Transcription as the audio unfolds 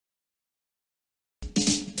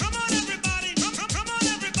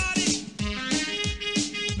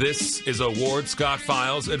This is a Ward Scott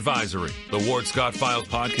Files advisory. The Ward Scott Files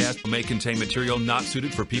podcast may contain material not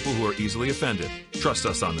suited for people who are easily offended. Trust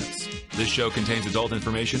us on this. This show contains adult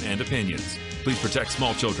information and opinions. Please protect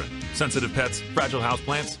small children, sensitive pets, fragile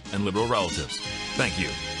houseplants, and liberal relatives. Thank you.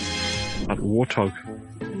 A warthog.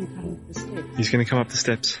 He's going to come up the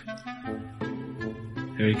steps.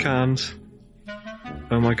 Here he comes.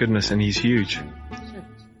 Oh my goodness, and he's huge.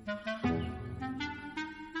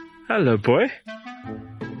 Hello, boy.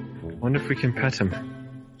 Wonder if we can pet him.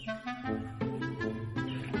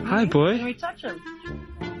 Hi, boy. Can we touch him?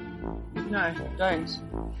 No, don't.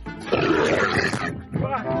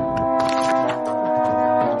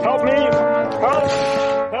 Help me!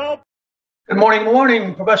 Help! Good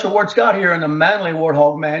morning. Professor Ward Scott here in the Manly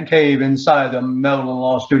Warthog Man Cave inside the Meldon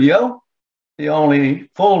Law Studio, the only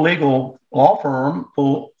full legal law firm,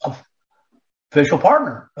 full official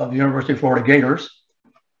partner of the University of Florida Gators.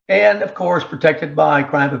 And, of course, protected by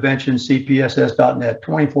crime prevention, CPSS.net,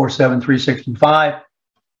 24/7, 365.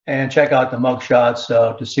 And check out the mugshots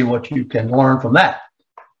to see what you can learn from that.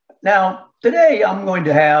 Now, today I'm going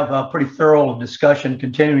to have a pretty thorough discussion,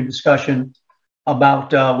 continuing discussion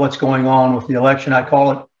about what's going on with the election. I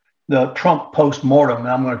call it the Trump postmortem, and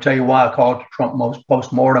I'm going to tell you why I call it the Trump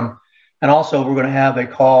postmortem. And also, we're going to have a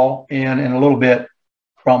call in a little bit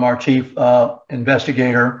from our chief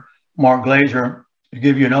investigator, Mark Glazer, to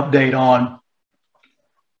give you an update on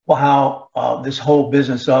how this whole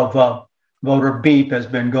business of voter beep has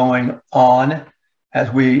been going on as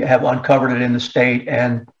we have uncovered it in the state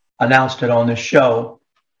and announced it on this show.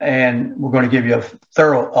 And we're going to give you a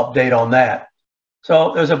thorough update on that.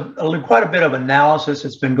 So there's quite a bit of analysis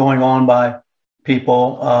that's been going on by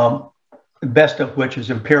people, the best of which is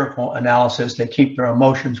empirical analysis. They keep their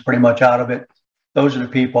emotions pretty much out of it. Those are the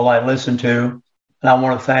people I listen to. And I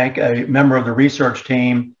want to thank a member of the research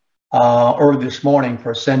team early this morning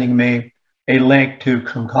for sending me a link to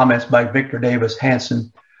some comments by Victor Davis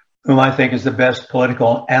Hanson, whom I think is the best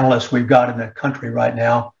political analyst we've got in the country right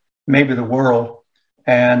now, maybe the world.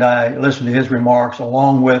 And I listened to his remarks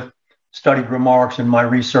along with studied remarks in my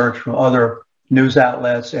research from other news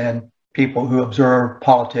outlets and people who observe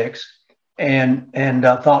politics, and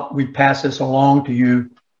thought we'd pass this along to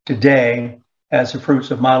you today as the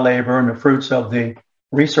fruits of my labor and the fruits of the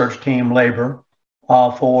research team labor.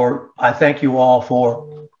 I thank you all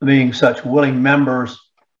for being such willing members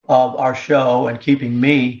of our show and keeping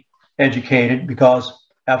me educated, because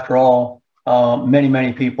after all,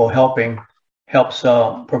 many people helps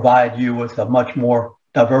provide you with a much more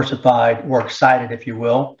diversified, works cited, if you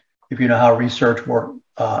will, if you know how research work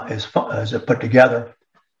is put together,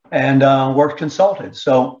 and works consulted.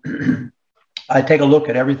 So I take a look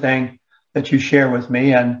at everything that you share with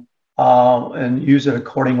me and use it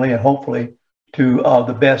accordingly, and hopefully to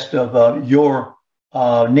the best of your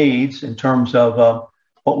needs in terms of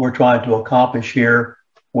what we're trying to accomplish here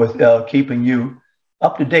with keeping you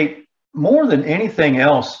up to date more than anything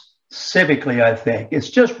else civically. I think it's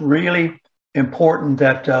just really important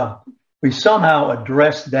that we somehow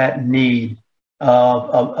address that need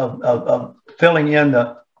of filling in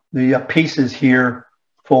the pieces here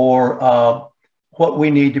for what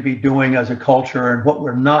we need to be doing as a culture and what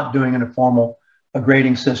we're not doing in a formal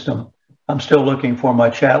grading system. I'm still looking for my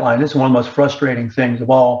chat line. This is one of the most frustrating things of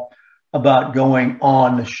all about going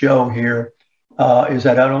on the show here, is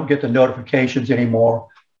that I don't get the notifications anymore.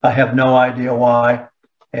 I have no idea why.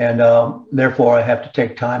 And therefore, I have to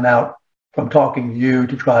take time out from talking to you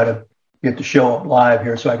to try to get the show up live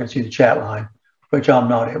here so I can see the chat line, which I'm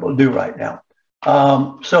not able to do right now.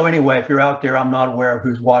 So anyway, if you're out there, I'm not aware of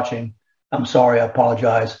who's watching. I'm sorry, I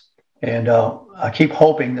apologize. And I keep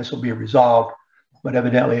hoping this will be resolved, but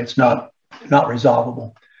evidently it's not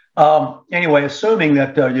resolvable. Anyway, assuming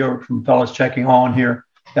that you're from fellows checking on here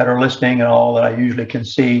that are listening and all that I usually can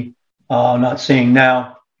see, not seeing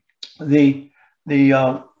now, the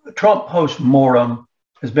Trump postmortem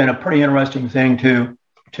has been a pretty interesting thing to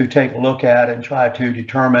take a look at and try to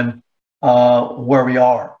determine where we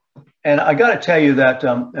are. And I got to tell you that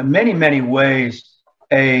in many ways,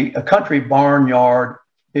 a country barnyard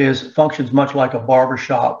functions much like a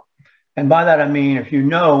barbershop. And by that, I mean, if you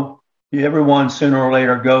know, everyone sooner or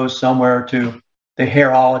later goes somewhere to the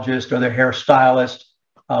hairologist or the hairstylist.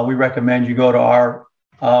 We recommend you go to our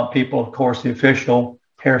people, of course, the official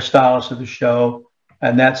hairstylist of the show,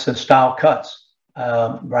 and that's Style Cuts,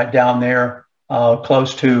 right down there,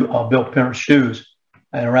 close to Bill Penner's Shoes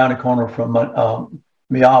and around the corner from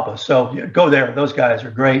Miaba. So go there. Those guys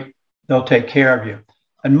are great. They'll take care of you.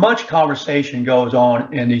 And much conversation goes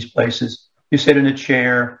on in these places. You sit in a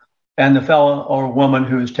chair, and the fellow or woman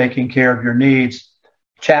who is taking care of your needs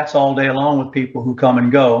chats all day long with people who come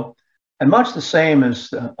and go. And much the same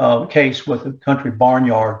is the case with the country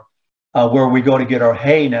barnyard, where we go to get our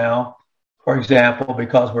hay now, for example,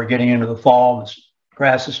 because we're getting into the fall, the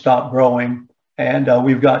grass has stopped growing, and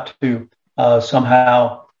we've got to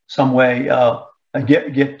somehow, some way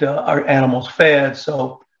get our animals fed.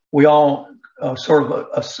 So we all sort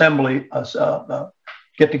of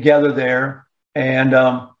get together there and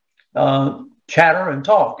chatter and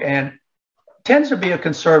talk. And tends to be a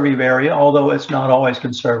conservative area, although it's not always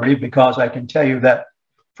conservative, because I can tell you that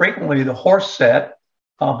frequently the horse set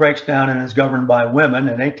breaks down and is governed by women,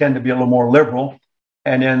 and they tend to be a little more liberal.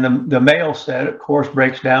 And then the male set, of course,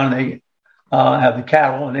 breaks down, and they have the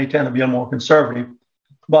cattle, and they tend to be a little more conservative.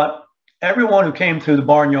 But everyone who came through the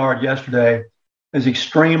barnyard yesterday is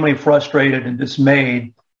extremely frustrated and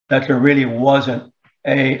dismayed that there really wasn't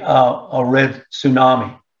a red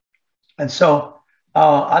tsunami. And so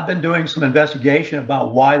I've been doing some investigation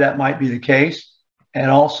about why that might be the case, and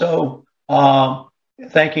also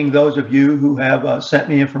thanking those of you who have sent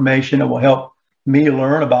me information that will help me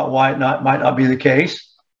learn about why it might not be the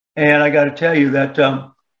case. And I got to tell you that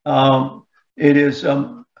it is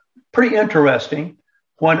pretty interesting.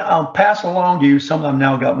 When I'll pass along to you, some of them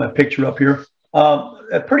now got my picture up here.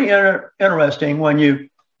 Pretty interesting when you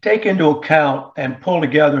take into account and pull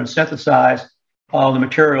together and synthesize the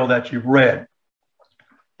material that you've read.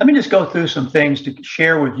 Let me just go through some things to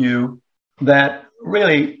share with you that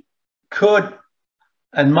really could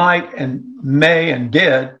and might and may and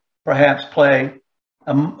did perhaps play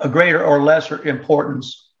a greater or lesser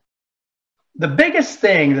importance. The biggest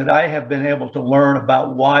thing that I have been able to learn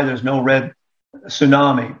about why there's no red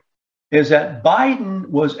tsunami is that Biden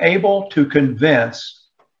was able to convince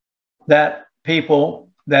that people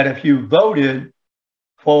that if you voted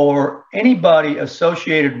for anybody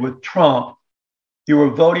associated with Trump, you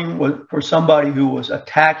were voting for somebody who was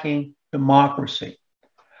attacking democracy.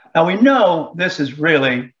 Now, we know this is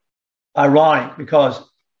really ironic because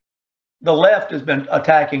the left has been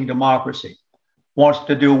attacking democracy, wants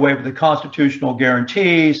to do away with the constitutional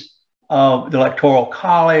guarantees of the Electoral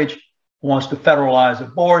College, wants to federalize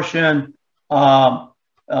abortion,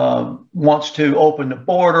 wants to open the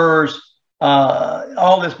borders,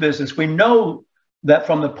 all this business. We know that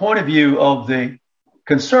from the point of view of the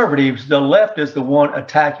conservatives, the left is the one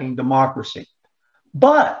attacking democracy.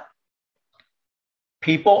 But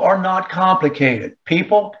people are not complicated.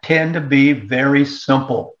 People tend to be very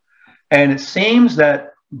simple. And it seems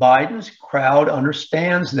that Biden's crowd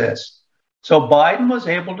understands this. So Biden was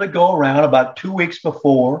able to go around about 2 weeks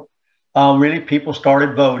before really people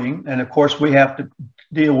started voting. And of course, we have to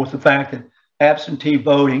deal with the fact that absentee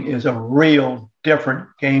voting is a real different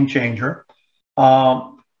game changer.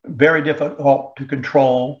 Very difficult to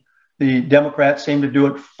control. The Democrats seem to do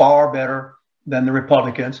it far better than the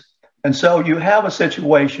Republicans. And so you have a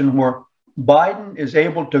situation where Biden is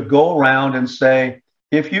able to go around and say,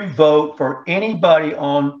 if you vote for anybody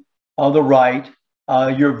on the right,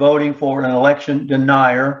 you're voting for an election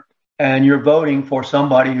denier, and you're voting for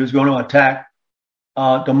somebody who's going to attack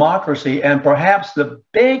democracy. And perhaps the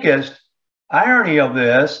biggest irony of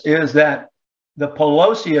this is that the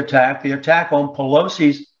Pelosi attack, the attack on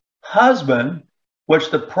Pelosi's husband,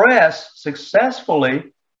 which the press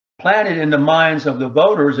successfully planted in the minds of the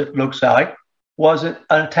voters, it looks like, was an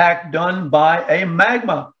attack done by a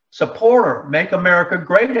MAGA supporter, Make America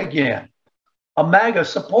Great Again, a MAGA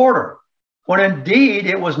supporter, when indeed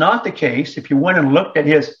it was not the case. If you went and looked at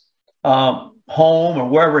his home or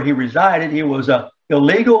wherever he resided, he was an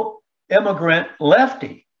illegal immigrant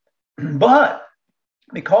lefty. But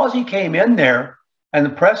because he came in there and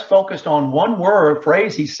the press focused on one word,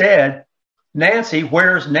 phrase he said, Nancy,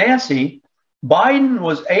 where's Nancy? Biden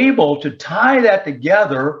was able to tie that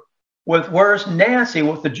together with where's Nancy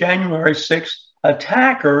with the January 6th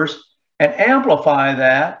attackers and amplify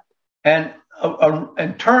that and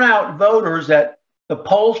turn out voters that the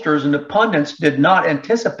pollsters and the pundits did not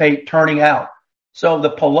anticipate turning out. So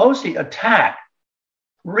the Pelosi attack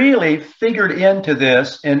really figured into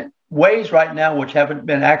this in ways right now which haven't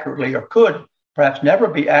been accurately or could perhaps never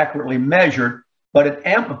be accurately measured. But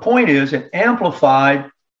the point is it amplified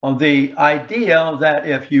on the idea that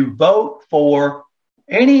if you vote for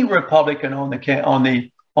any Republican on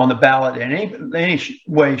the ballot in any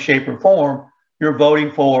way, shape, or form, you're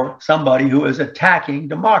voting for somebody who is attacking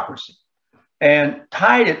democracy, and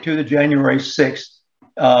tied it to the January 6th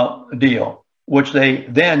deal, which they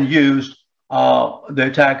then used the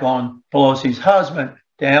attack on Pelosi's husband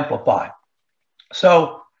to amplify.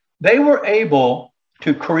 So they were able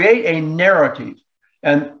to create a narrative.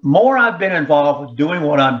 And more I've been involved with doing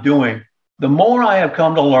what I'm doing, the more I have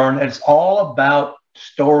come to learn that it's all about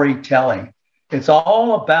storytelling. It's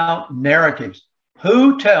all about narratives.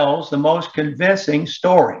 Who tells the most convincing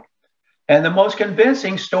story? And the most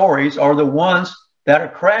convincing stories are the ones that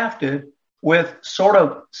are crafted with sort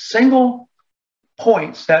of single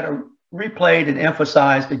points that are replayed and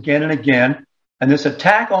emphasized again and again. And this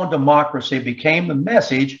attack on democracy became the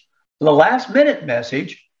message, the last minute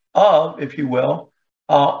message of, if you will,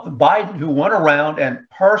 Biden, who went around and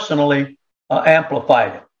personally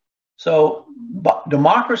amplified it. So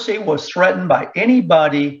democracy was threatened by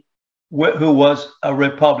anybody who was a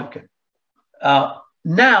Republican.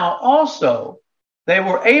 Now, also, they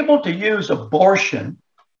were able to use abortion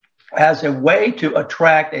as a way to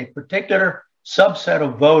attract a particular subset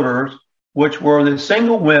of voters, which were the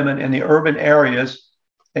single women in the urban areas.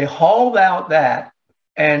 They hauled out that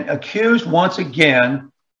and accused once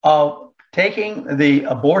again of taking the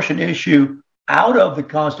abortion issue out of the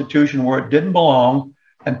Constitution where it didn't belong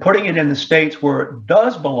and putting it in the states where it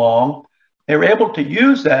does belong. They were able to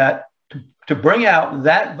use that to bring out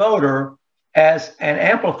that voter and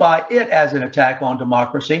amplify it as an attack on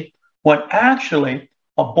democracy, when actually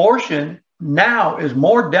abortion now is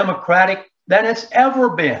more democratic than it's ever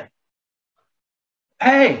been.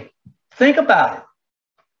 Hey, think about it.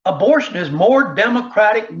 Abortion is more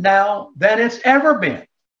democratic now than it's ever been.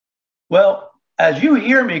 Well, as you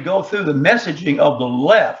hear me go through the messaging of the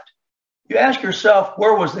left, you ask yourself,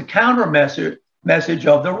 where was the counter message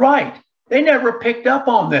of the right? They never picked up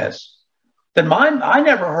on this. I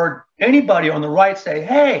never heard anybody on the right say,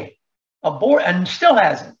 hey, and still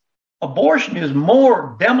hasn't. Abortion is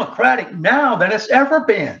more democratic now than it's ever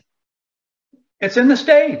been. It's in the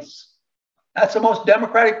states. That's the most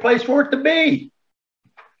democratic place for it to be.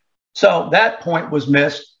 So that point was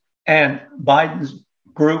missed, and Biden's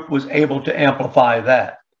group was able to amplify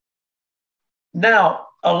that. Now,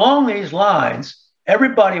 along these lines,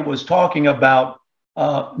 everybody was talking about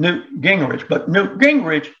Newt Gingrich, but Newt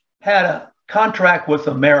Gingrich had a contract with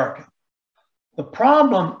America. The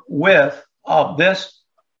problem with this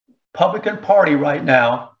Republican Party right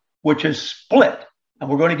now, which is split, and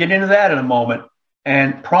we're going to get into that in a moment,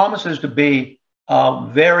 and promises to be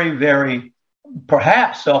very, very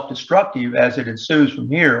perhaps self-destructive as it ensues from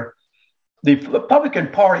here. The Republican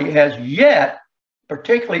Party has yet,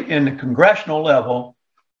 particularly in the congressional level,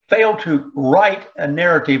 failed to write a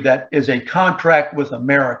narrative that is a contract with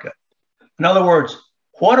America. In other words,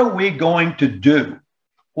 what are we going to do?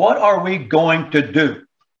 What are we going to do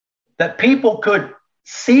that people could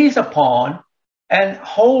seize upon and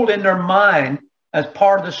hold in their mind as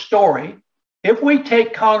part of the story? If we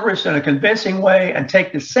take Congress in a convincing way and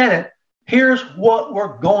take the Senate, here's what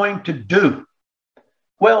we're going to do.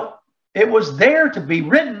 Well, it was there to be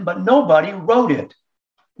written, but nobody wrote it.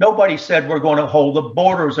 Nobody said we're going to hold the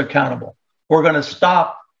borders accountable. We're going to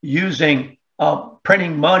stop using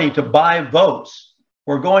printing money to buy votes.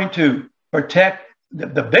 We're going to protect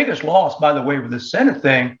the biggest loss, by the way, with the Senate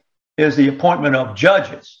thing is the appointment of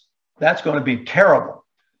judges. That's going to be terrible.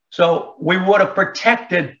 So we would have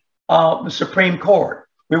protected the Supreme Court.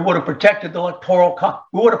 We would have protected the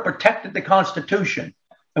we would have protected the Constitution,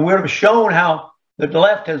 and we would have shown how the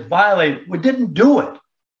left has violated. We didn't do it.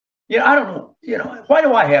 I don't know. Why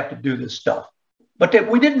do I have to do this stuff? But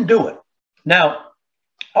we didn't do it. Now,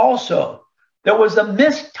 also, there was a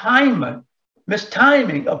mistiming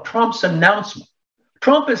of Trump's announcement.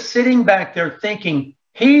 Trump is sitting back there thinking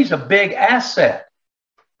he's a big asset.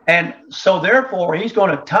 And so therefore, he's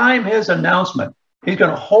going to time his announcement. He's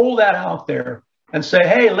going to hold that out there and say,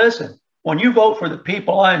 hey, listen, when you vote for the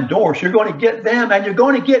people I endorse, you're going to get them and you're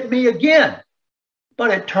going to get me again.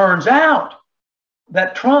 But it turns out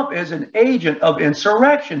that Trump is an agent of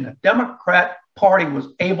insurrection. The Democrat Party was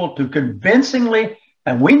able to convincingly,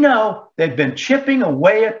 and we know they've been chipping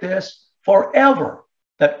away at this forever,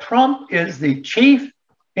 that Trump is the chief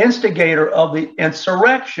instigator of the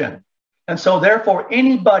insurrection. And so therefore,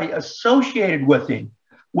 anybody associated with him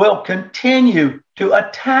will continue to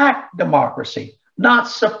attack democracy, not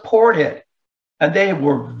support it. And they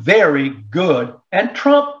were very good. And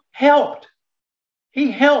Trump helped.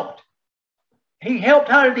 He helped. He helped.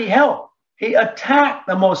 How did he help? He attacked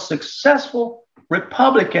the most successful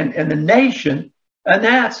Republican in the nation, and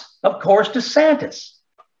that's, of course, DeSantis.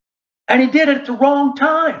 And he did it at the wrong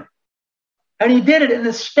time. And he did it in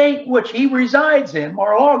the state which he resides in,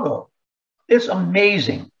 Mar-a-Lago. It's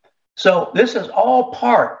amazing. So this is all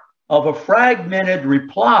part of a fragmented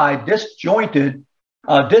reply, disjointed,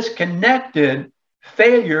 disconnected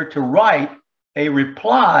failure to write a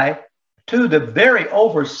reply to the very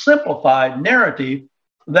oversimplified narrative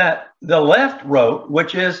that the left wrote,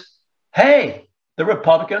 which is, hey, the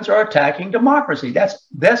Republicans are attacking democracy.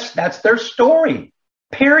 That's their story.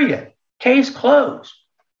 period. Case closed.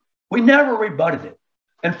 We never rebutted it.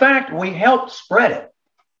 In fact, we helped spread it.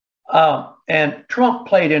 And Trump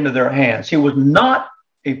played into their hands. He was not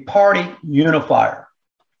a party unifier.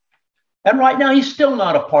 And right now, he's still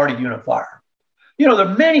not a party unifier. There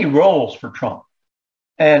are many roles for Trump.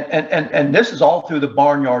 And this is all through the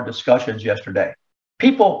barnyard discussions yesterday.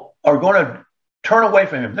 People are going to turn away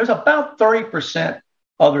from him. There's about 30%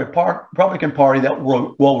 of the Republican Party that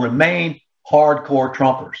will remain hardcore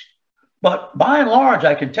Trumpers. But by and large,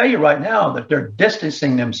 I can tell you right now that they're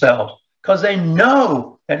distancing themselves because they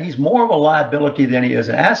know that he's more of a liability than he is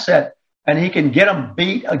an asset, and he can get them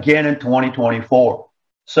beat again in 2024.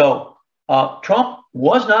 So Trump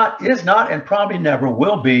is not, and probably never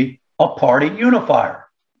will be a party unifier.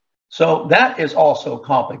 So that is also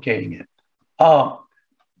complicating it.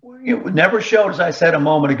 It never showed, as I said a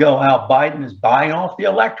moment ago, how Biden is buying off the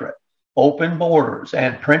electorate, open borders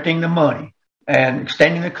and printing the money and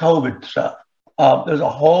extending the COVID stuff. There's a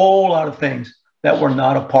whole lot of things that were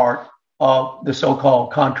not a part of the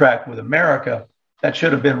so-called contract with America that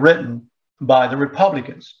should have been written by the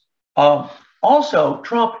Republicans. Also,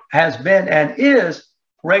 Trump has been and is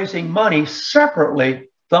raising money separately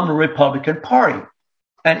from the Republican Party.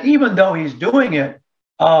 And even though he's doing it,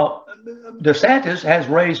 DeSantis has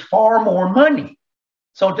raised far more money.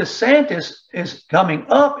 So DeSantis is coming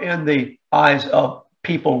up in the eyes of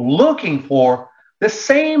people looking for the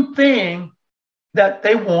same thing that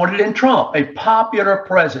they wanted in Trump, a popular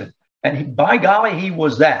president. And by golly, he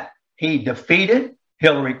was that. He defeated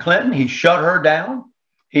Hillary Clinton. He shut her down.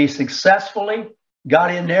 He successfully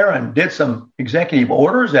got in there and did some executive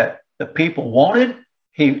orders that the people wanted.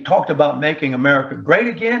 He talked about making America great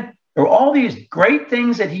again. There were all these great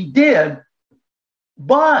things that he did,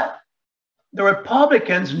 but the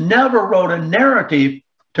Republicans never wrote a narrative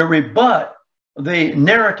to rebut the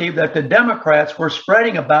narrative that the Democrats were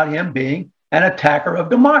spreading about him being an attacker of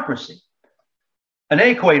democracy. And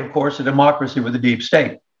they equate, of course, a democracy with the deep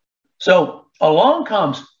state. So along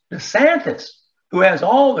comes DeSantis, who has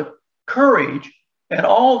all the courage and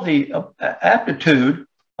all the aptitude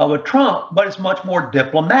of a Trump, but it's much more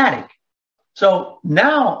diplomatic. So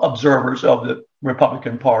now observers of the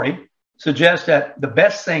Republican Party suggest that the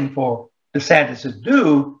best thing for DeSantis to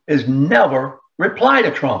do is never reply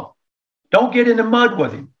to Trump. Don't get in the mud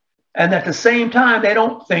with him. And at the same time, they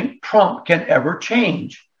don't think Trump can ever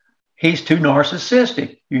change. He's too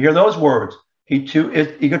narcissistic. You hear those words. He's too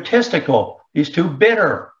egotistical. He's too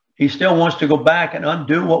bitter. He still wants to go back and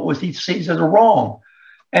undo what he sees as a wrong.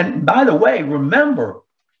 And by the way, remember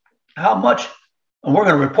how much, and we're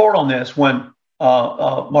going to report on this when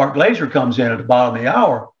Mark Glazer comes in at the bottom of the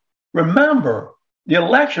hour. Remember, the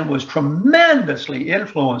election was tremendously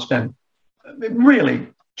influenced and really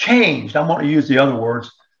changed. I want to use the other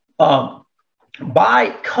words.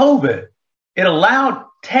 By COVID, it allowed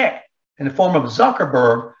tech in the form of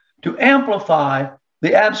Zuckerberg to amplify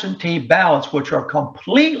the absentee ballots, which are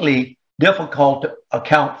completely difficult to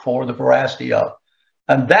account for the veracity of.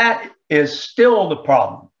 And that is still the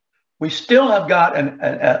problem. We still have got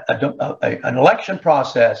an election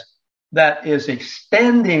process that is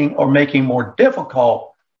extending or making more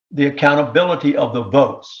difficult the accountability of the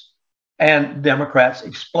votes. And Democrats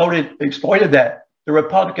exploited that. The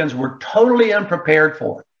Republicans were totally unprepared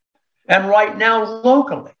for it. And right now,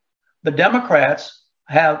 locally, the Democrats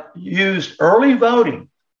have used early voting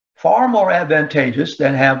far more advantageous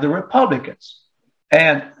than have the Republicans,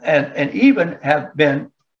 and even have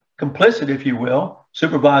been complicit, if you will,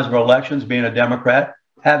 supervisor of elections being a Democrat,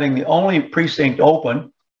 having the only precinct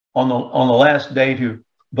open on the last day to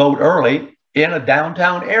vote early in a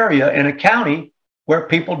downtown area in a county where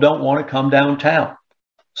people don't want to come downtown.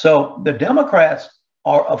 So the Democrats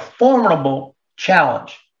are a formidable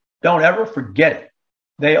challenge. Don't ever forget it.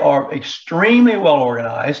 They are extremely well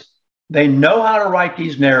organized. They know how to write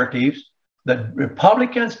these narratives. The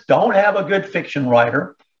Republicans don't have a good fiction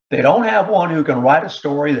writer. They don't have one who can write a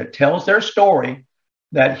story that tells their story,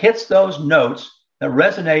 that hits those notes that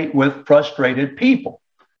resonate with frustrated people.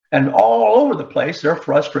 And all over the place, they're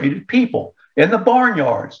frustrated people. In the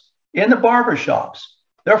barnyards, in the barbershops,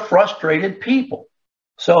 they're frustrated people.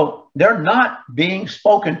 So they're not being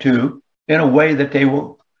spoken to in a way that they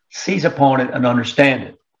will seize upon it and understand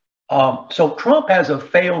it. So Trump has a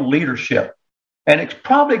failed leadership, and it's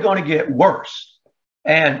probably going to get worse.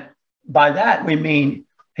 And by that, we mean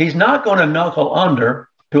he's not going to knuckle under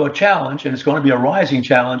to a challenge, and it's going to be a rising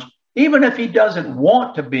challenge, even if he doesn't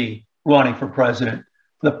want to be running for president.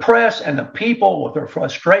 The press and the people with their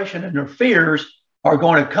frustration and their fears are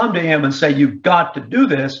going to come to him and say, you've got to do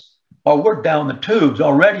this, or we're down the tubes.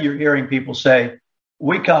 Already you're hearing people say,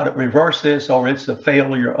 we got to reverse this or it's the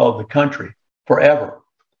failure of the country forever.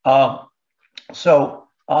 Those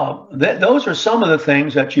are some of the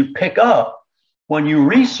things that you pick up when you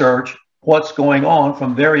research what's going on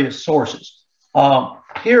from various sources.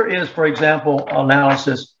 Here is, for example,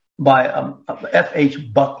 analysis by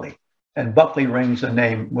F.H. Buckley, and Buckley rings a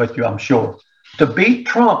name with you, I'm sure. To beat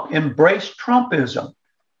Trump, embrace Trumpism.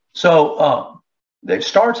 So it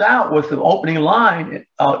starts out with the opening line,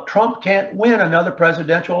 Trump can't win another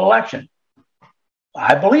presidential election.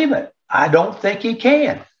 I believe it. I don't think he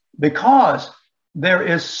can, because there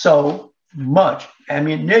is so much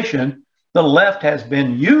ammunition the left has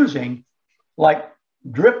been using, like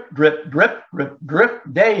drip, drip, drip, drip, drip,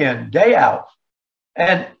 day in, day out.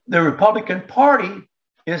 And the Republican Party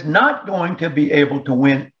is not going to be able to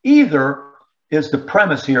win either, is the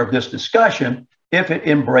premise here of this discussion, if it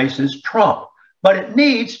embraces Trump. But it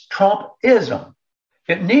needs Trumpism.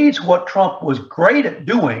 It needs what Trump was great at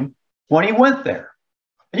doing when he went there.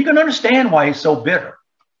 And you can understand why he's so bitter.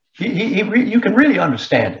 You can really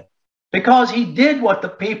understand it, because he did what the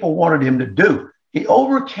people wanted him to do. He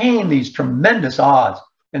overcame these tremendous odds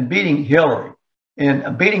in beating Hillary,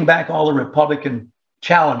 in beating back all the Republican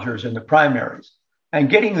challengers in the primaries, and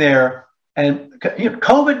getting there. And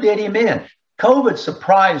COVID did him in. COVID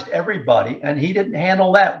surprised everybody, and he didn't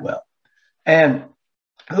handle that well. And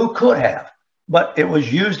who could have? But it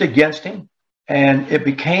was used against him, and it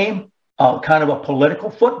became kind of a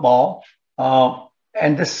political football.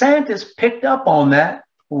 And DeSantis picked up on that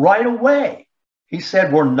right away. He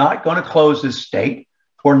said, we're not going to close this state.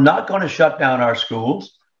 We're not going to shut down our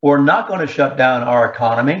schools. We're not going to shut down our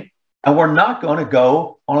economy. And we're not going to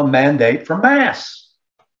go on a mandate for masks.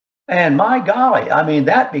 And my golly, I mean,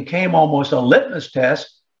 that became almost a litmus test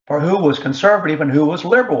for who was conservative and who was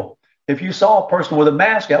liberal. If you saw a person with a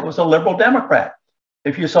mask, that was a liberal Democrat.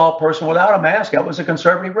 If you saw a person without a mask, that was a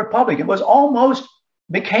conservative Republican. It was almost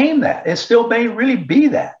became that. It still may really be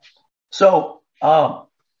that. So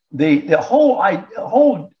the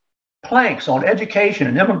whole planks on education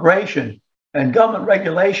and immigration and government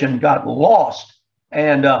regulation got lost.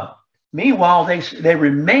 And meanwhile, they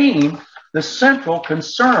remain the central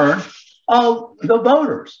concern of the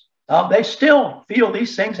voters. They still feel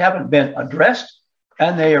these things haven't been addressed,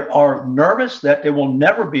 and they are nervous that they will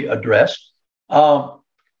never be addressed.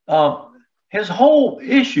 His whole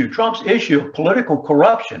issue, Trump's issue of political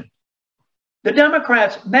corruption, the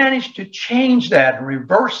Democrats managed to change that and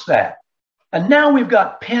reverse that. And now we've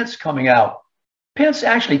got Pence coming out. Pence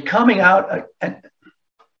actually coming out, and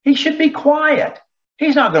he should be quiet.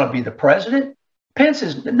 He's not going to be the president.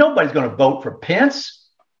 Nobody's going to vote for Pence.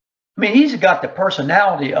 I mean, he's got the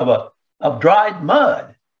personality of dried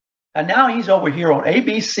mud. And now he's over here on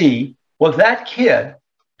ABC with that kid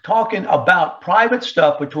talking about private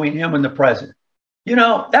stuff between him and the president.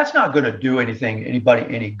 That's not going to do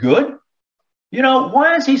anybody any good.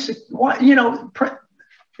 Why is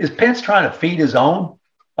is Pence trying to feed his own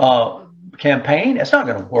campaign? It's not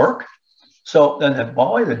going to work. So then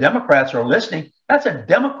the Democrats are listening. That's a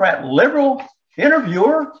Democrat liberal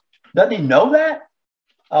interviewer. Doesn't he know that?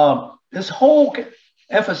 This whole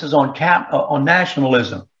emphasis on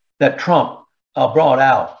nationalism that Trump brought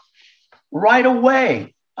out right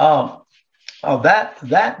away,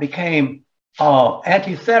 that became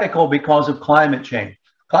antithetical because of climate change.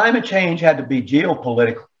 Climate change had to be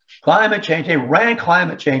geopolitical. Climate change, they ran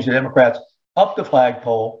climate change, the Democrats, up the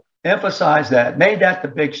flagpole, emphasized that, made that the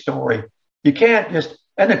big story. You can't just,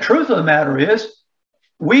 and the truth of the matter is,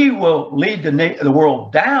 we will lead the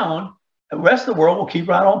world down. The rest of the world will keep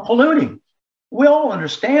right on polluting. We all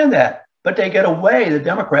understand that, but they get away, the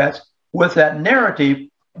Democrats, with that narrative.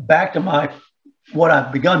 Back to what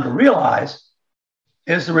I've begun to realize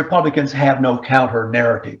is the Republicans have no counter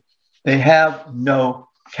narrative. They have no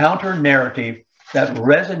counter narrative that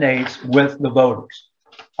resonates with the voters.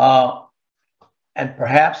 And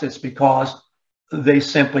perhaps it's because they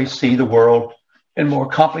simply see the world in more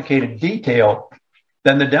complicated detail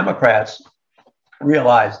than the Democrats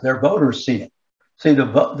realize their voters see it. See,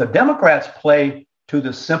 the Democrats play to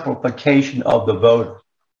the simplification of the voter.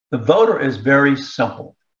 The voter is very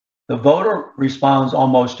simple. The voter responds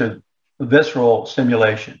almost to visceral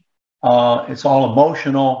stimulation. It's all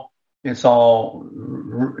emotional. It's all,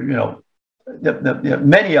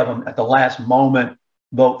 many of them at the last moment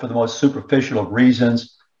vote for the most superficial of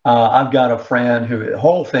reasons. I've got a friend who the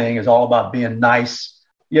whole thing is all about being nice.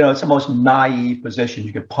 It's the most naive position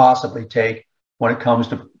you could possibly take when it comes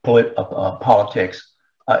to politics.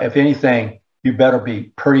 If anything, you better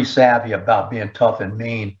be pretty savvy about being tough and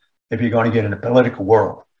mean if you're going to get in the political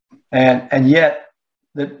world. And yet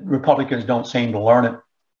the Republicans don't seem to learn it.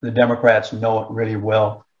 The Democrats know it really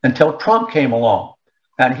well until Trump came along,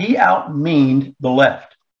 and he outmeaned the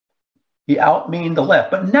left. He outmeaned the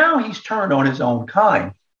left. But now he's turned on his own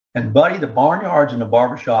kind. And, buddy, the barnyards and the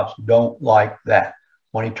barbershops don't like that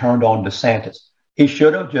when he turned on DeSantis. He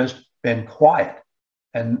should have just been quiet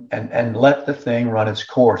and let the thing run its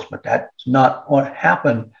course. But that's not what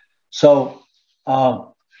happened. So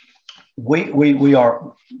we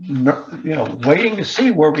are, waiting to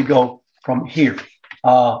see where we go from here.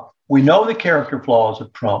 We know the character flaws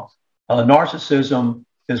of Trump: narcissism,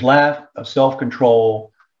 his lack of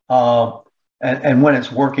self-control, and when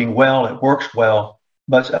it's working well, it works well.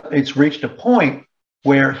 But it's reached a point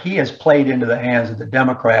where he has played into the hands of the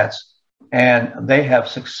Democrats, and they have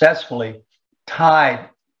successfully tied.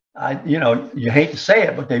 You hate to say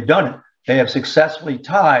it, but they've done it. They have successfully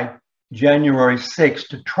tied January 6th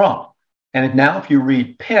to Trump. And now, if you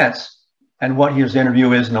read Pence and what his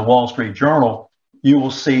interview is in the Wall Street Journal, you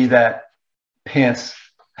will see that Pence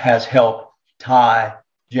has helped tie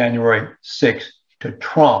January 6th to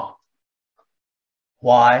Trump.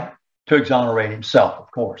 Why? To exonerate himself,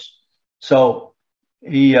 of course. So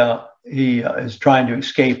he is trying to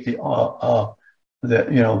escape the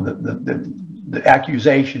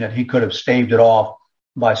accusation that he could have staved it off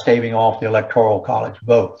by staving off the Electoral College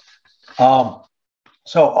vote.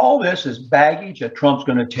 So all this is baggage that Trump's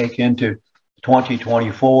going to take into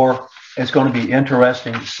 2024. It's going to be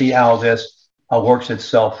interesting to see how this works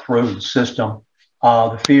itself through the system.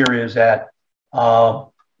 The fear is that the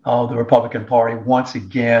Republican Party once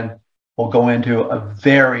again will go into a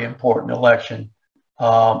very important election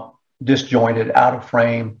disjointed, out of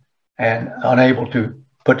frame, and unable to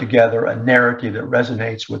put together a narrative that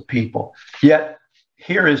resonates with people. Yet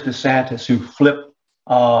here is DeSantis, who flipped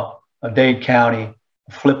Dade County,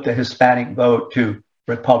 flipped the Hispanic vote to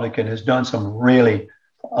Republican, has done some really,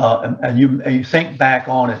 and you think back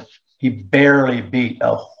on it, he barely beat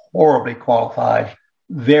a horribly qualified,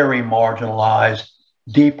 very marginalized,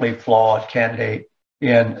 deeply flawed candidate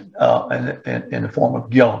in the form of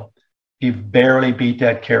Gillum. He barely beat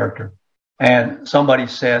that character. And somebody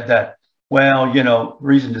said that, well,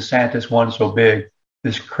 reason DeSantis won so big,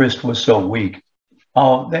 this Crist was so weak.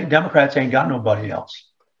 The Democrats ain't got nobody else.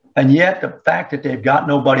 And yet the fact that they've got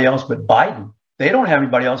nobody else but Biden, they don't have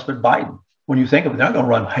anybody else but Biden. When you think of it, they're not going to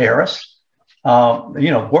run Harris. Where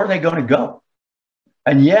are they going to go?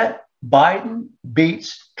 And yet Biden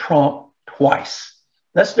beats Trump twice.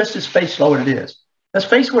 Let's just face what it is. Let's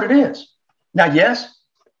face what it is. Now, yes,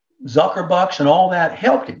 Zuckerbucks and all that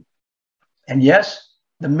helped him. And yes,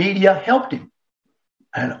 the media helped him.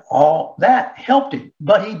 And all that helped him.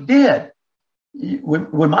 But he did.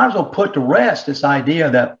 We might as well put to rest this idea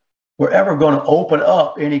that we're ever going to open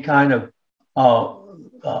up any kind of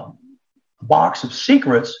box of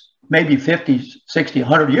secrets, maybe 50, 60,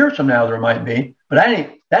 100 years from now there might be. But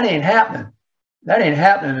that ain't happening. That ain't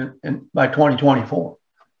happening by 2024.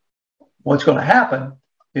 What's going to happen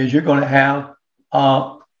is you're going to have,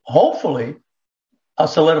 hopefully, a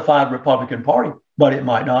solidified Republican Party, but it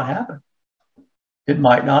might not happen. It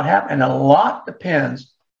might not happen. And a lot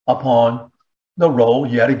depends upon the role,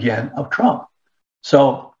 yet again, of Trump.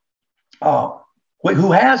 So,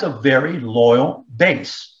 who has a very loyal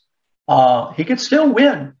base. He could still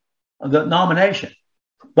win the nomination.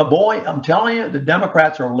 But boy, I'm telling you, the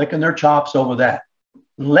Democrats are licking their chops over that.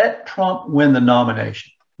 Let Trump win the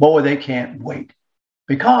nomination. Boy, they can't wait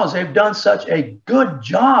because they've done such a good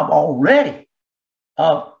job already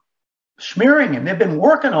of smearing him. They've been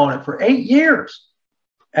working on it for 8 years,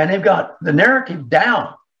 and they've got the narrative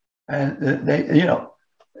down. And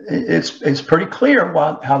it's pretty clear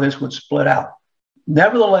how this would split out.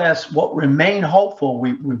 Nevertheless, what remain hopeful,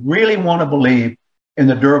 we really want to believe in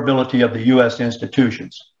the durability of the U.S.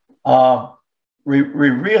 institutions. We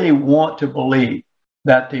really want to believe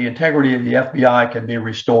that the integrity of the FBI can be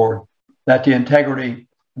restored, that the integrity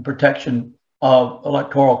and protection of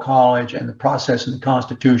Electoral College and the process in the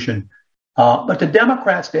Constitution. But the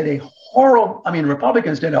Democrats did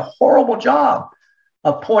Republicans did a horrible job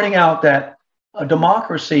of pointing out that a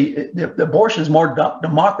democracy, the abortion is more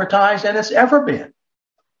democratized than it's ever been.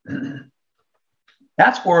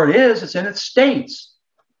 That's where it is. It's in its states.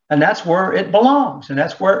 And that's where it belongs. And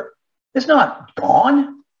that's where it's not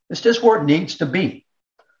gone. It's just where it needs to be.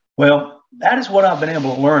 Well, that is what I've been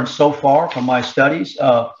able to learn so far from my studies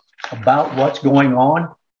about what's going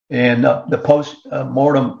on in the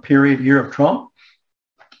post-mortem period here of Trump.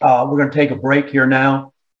 We're going to take a break here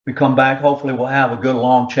now. We come back. Hopefully we'll have a good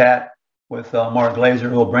long chat with Mark Glazer,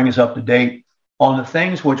 who will bring us up to date on the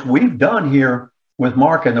things which we've done here with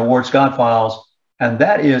Mark and the Ward Scott Files. And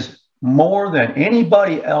that is more than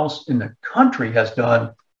anybody else in the country has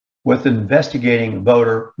done with investigating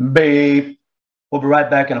voter beef. We'll be right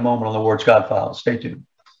back in a moment on the Ward Scott Files. Stay tuned.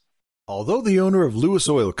 Although the owner of Lewis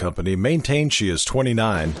Oil Company maintains she is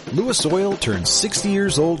 29, Lewis Oil turns 60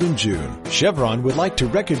 years old in June. Chevron would like to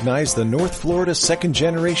recognize the North Florida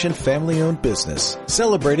second-generation family-owned business,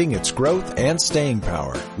 celebrating its growth and staying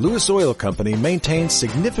power. Lewis Oil Company maintains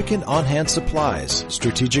significant on-hand supplies,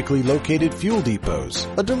 strategically located fuel depots,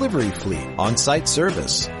 a delivery fleet, on-site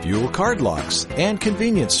service, fuel card locks, and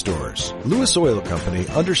convenience stores. Lewis Oil Company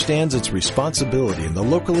understands its responsibility in the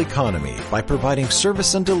local economy by providing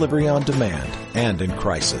service and delivery on demand and in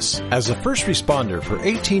crisis. As a first responder for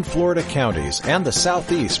 18 Florida counties and the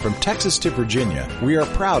Southeast from Texas to Virginia, we are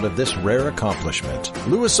proud of this rare accomplishment.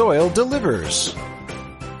 Lewis Oil delivers.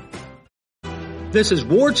 This is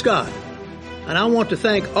Ward Scott, and I want to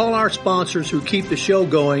thank all our sponsors who keep the show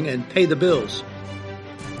going and pay the bills.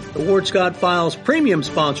 The Ward Scott Files premium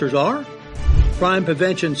sponsors are Crime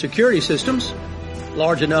Prevention Security Systems,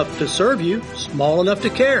 large enough to serve you, small enough to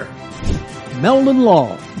care. Meldon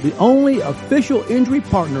Law, the only official injury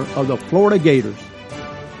partner of the Florida Gators.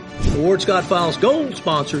 The Ward Scott Files gold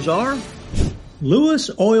sponsors are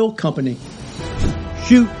Lewis Oil Company,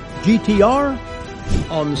 Shoot GTR,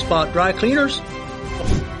 On the Spot Dry Cleaners,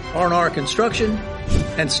 R&R Construction,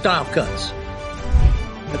 and Style Cuts.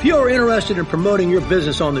 If you are interested in promoting your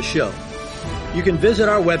business on the show, you can visit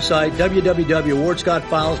our website,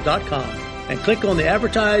 www.wardscottfiles.com, and click on the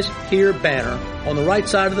Advertise Here banner on the right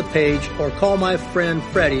side of the page, or call my friend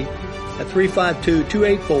Freddie at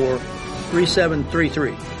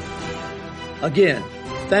 352-284-3733. Again,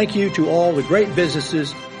 thank you to all the great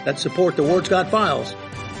businesses that support the Ward Scott Files.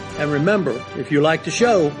 And remember, if you like the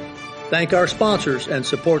show, thank our sponsors and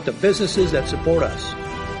support the businesses that support us.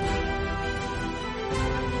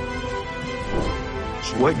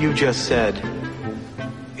 What you just said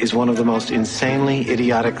is one of the most insanely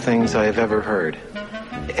idiotic things I have ever heard.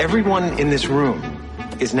 Everyone in this room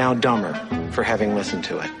is now dumber for having listened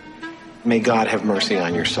to it. May God have mercy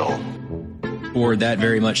on your soul. Or that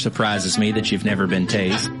very much surprises me that you've never been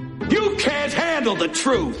tased. You can't handle the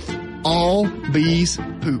truth. All bees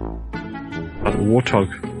poop. The warthog.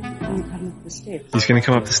 He's going to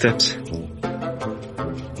come up the steps.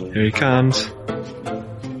 Here he comes.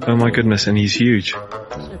 Oh my goodness, and he's huge.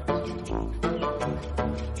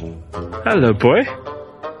 Hello, boy.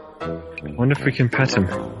 I wonder if we can pet him.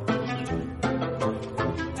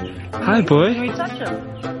 Hi, boy. Can we touch him?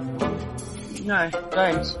 No,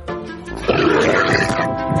 don't.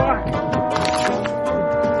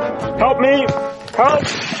 Help me! Help!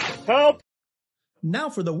 Help! Now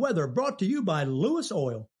for the weather, brought to you by Lewis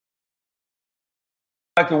Oil.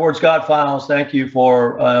 Back to Ward Scott Files. Thank you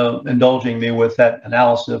for indulging me with that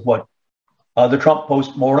analysis of what the Trump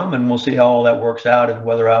postmortem, and we'll see how all that works out and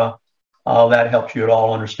whether that helps you at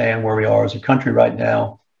all understand where we are as a country right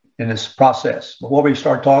now in this process. Before we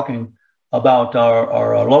start talking about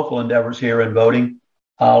our local endeavors here in voting,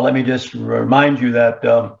 let me just remind you that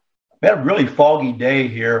we had a really foggy day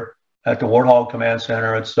here at the Warthog Command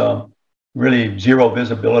Center. It's really zero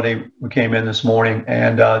visibility. We came in this morning,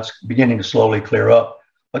 and it's beginning to slowly clear up.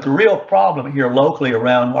 But the real problem here locally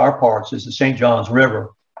around our parts is the St. Johns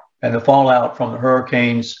River and the fallout from the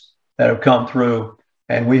hurricanes that have come through.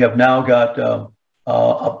 And we have now got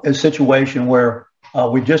a situation where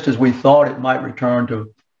just as we thought it might return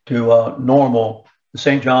to normal, the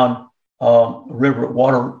St. John River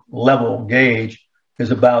water level gauge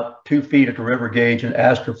is about 2 feet at the river gauge in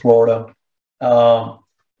Astor, Florida.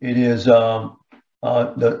 It is the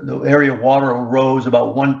area of water rose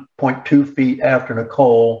about 1.2 feet after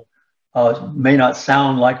Nicole. May not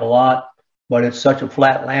sound like a lot, but it's such a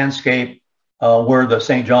flat landscape where the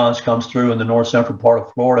St. Johns comes through in the north central part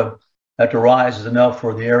of Florida that the rise is enough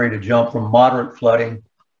for the area to jump from moderate flooding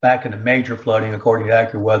back into major flooding, according to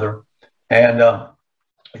AccuWeather. And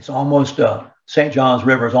it's almost St. Johns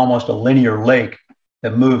River is almost a linear lake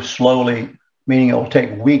that moves slowly, meaning it will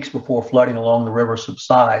take weeks before flooding along the river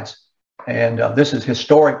subsides. And this is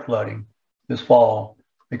historic flooding this fall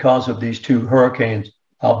because of these two hurricanes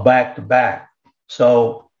back to back.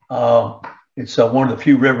 So it's one of the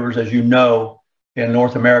few rivers, as you know, in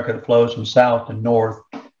North America that flows from south to north.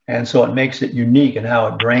 And so it makes it unique in how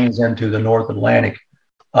it drains into the North Atlantic,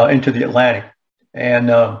 into the Atlantic. And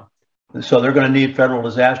so they're going to need federal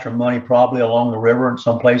disaster money probably along the river in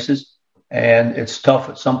some places. And it's tough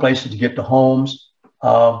at some places to get to homes.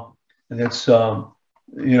 It's,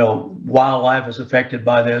 wildlife is affected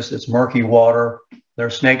by this. It's murky water. There are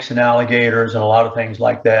snakes and alligators and a lot of things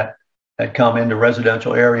like that that come into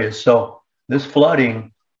residential areas. So this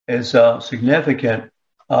flooding is significant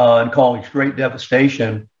and causing great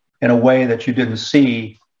devastation in a way that you didn't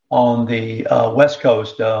see on the West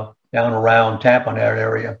Coast, down around Tampa and that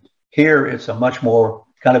area. Here, it's a much more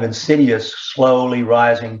kind of insidious, slowly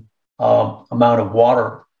rising amount of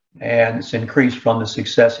water, and it's increased from the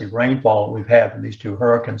successive rainfall we've had from these two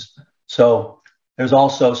hurricanes. So there's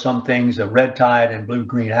also some things, red tide and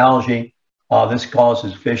blue-green algae. This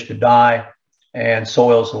causes fish to die and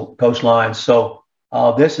soils the coastlines. So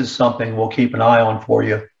this is something we'll keep an eye on for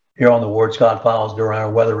you here on the Ward Scott Files during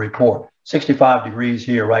our weather report. 65 degrees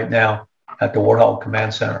here right now at the Warthog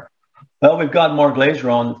Command Center. Well, we've got Mark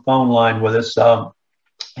Glazer on the phone line with us.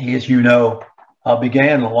 He, as you know,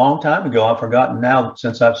 began a long time ago. I've forgotten now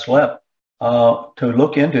since I've slept, to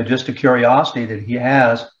look into just a curiosity that he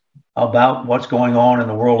has about what's going on in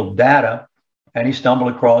the world of data. And he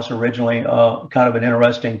stumbled across originally kind of an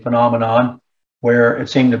interesting phenomenon where it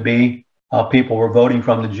seemed to be people were voting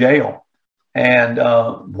from the jail. And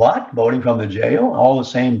what? Voting from the jail? All the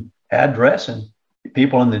same address, and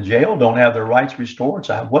people in the jail don't have their rights restored.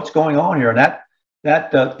 So what's going on here? And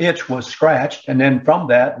that itch was scratched. And then from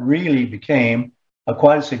that really became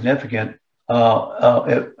quite a significant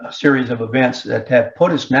a series of events that have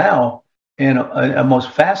put us now in a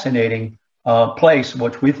most fascinating place,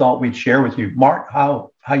 which we thought we'd share with you. Mark,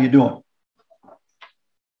 how you doing?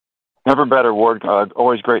 Never better, Ward.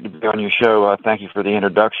 Always great to be on your show. Thank you for the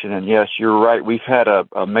introduction. And yes, you're right. We've had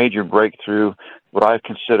a major breakthrough, what I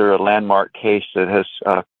consider a landmark case that has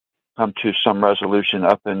come to some resolution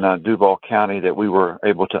up in Duval County that we were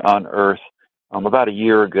able to unearth about a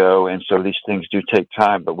year ago. And so these things do take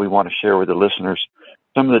time, but we want to share with the listeners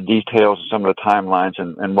some of the details and some of the timelines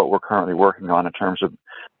and what we're currently working on in terms of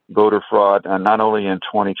voter fraud, not only in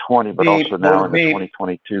 2020, but also now in the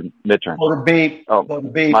 2022 midterm. Voter beat.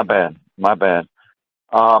 My bad.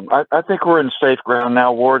 I think we're in safe ground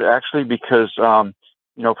now, Ward, actually, because, for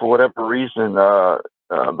whatever reason, the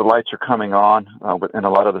lights are coming on in a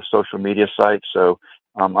lot of the social media sites. So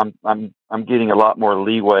I'm getting a lot more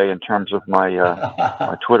leeway in terms of my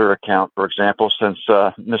my Twitter account, for example, since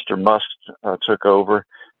Mr. Musk took over.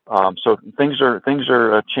 So things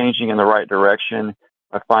are changing in the right direction.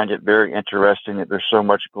 I find it very interesting that there's so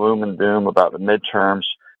much gloom and doom about the midterms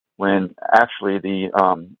when actually the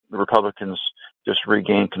Republicans just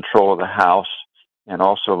regained control of the House. And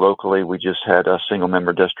also locally, we just had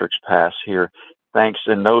single-member districts pass here, thanks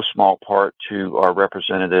in no small part to our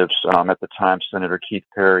representatives, at the time, Senator Keith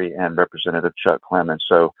Perry and Representative Chuck Clemens.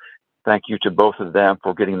 So thank you to both of them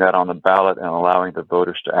for getting that on the ballot and allowing the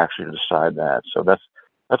voters to actually decide that. So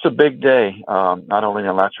that's a big day, not only in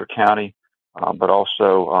Alachua County, but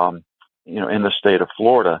also, in the state of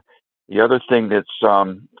Florida. The other thing that's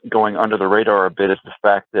going under the radar a bit is the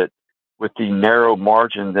fact that with the narrow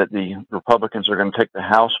margin that the Republicans are going to take the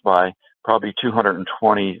House by, probably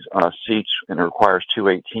 220 seats, and it requires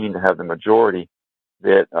 218 to have the majority,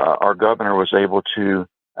 that our governor was able to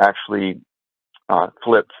actually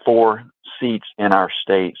flip 4 seats in our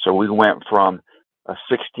state. So we went from a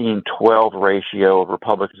 16-12 ratio of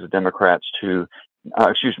Republicans and Democrats to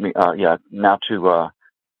now to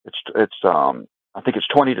it's I think it's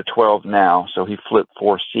 20-12 now. So he flipped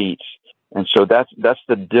 4 seats, and so that's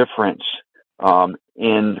the difference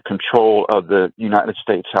in control of the United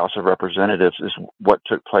States House of Representatives is what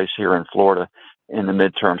took place here in Florida in the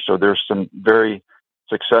midterm. So there's some very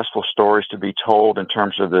successful stories to be told in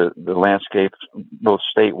terms of the landscape, both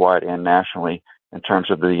statewide and nationally, in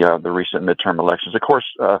terms of the recent midterm elections. Of course,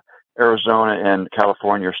 Arizona and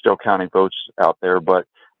California are still counting votes out there, but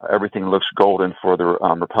everything looks golden for the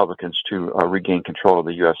Republicans to regain control of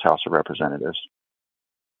the U.S. House of Representatives.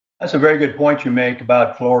 That's a very good point you make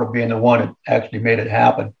about Florida being the one that actually made it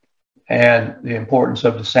happen, and the importance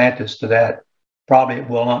of DeSantis to that. Probably it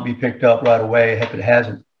will not be picked up right away if it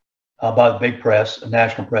hasn't by the big press, the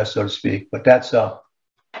national press, so to speak. But that's, the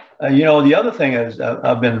other thing is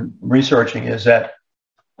I've been researching is that,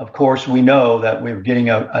 of course, we know that we're getting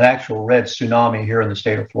an actual red tsunami here in the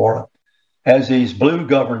state of Florida. As these blue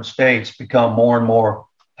governed states become more and more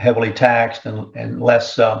heavily taxed and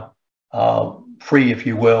less free, if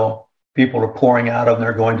you will, people are pouring out of them.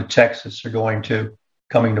 They're going to Texas, they're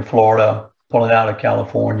coming to Florida, pulling out of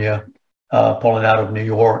California, pulling out of New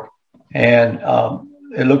York. And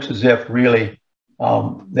it looks as if really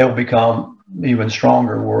they'll become even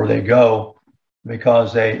stronger where they go,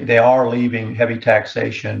 because they are leaving heavy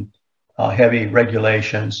taxation, heavy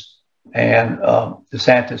regulations. And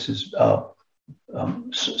DeSantis is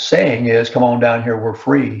saying is, come on down here, we're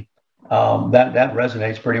free. That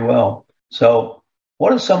resonates pretty well. So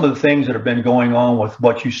what are some of the things that have been going on with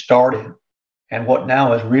what you started and what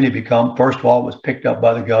now has really become, first of all, was picked up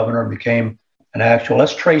by the governor and became an actual,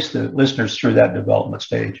 let's trace the listeners through that development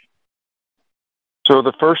stage. So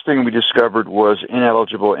the first thing we discovered was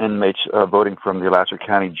ineligible inmates voting from the Alachua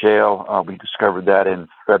County Jail. We discovered that in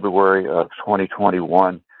February of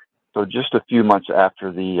 2021. So just a few months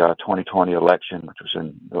after the 2020 election, which was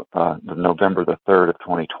in November the 3rd of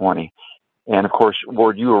 2020. And of course,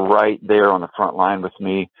 Ward, you were right there on the front line with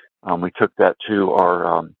me. We took that to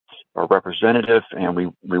our representative, and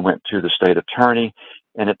we went to the state attorney,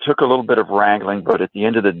 and it took a little bit of wrangling, but at the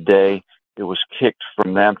end of the day, it was kicked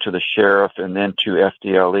from them to the sheriff and then to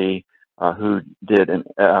FDLE, who did an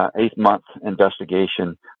 8-month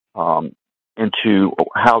investigation into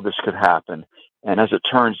how this could happen. And as it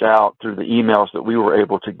turns out, through the emails that we were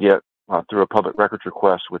able to get through a public records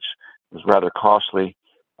request, which was rather costly,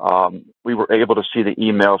 we were able to see the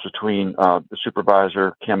emails between the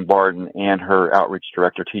supervisor, Kim Barden, and her outreach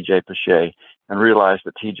director, TJ Pache, and realized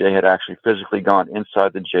that TJ had actually physically gone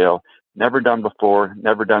inside the jail, never done before,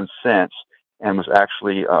 never done since, and was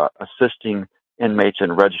actually assisting inmates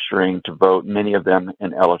in registering to vote, many of them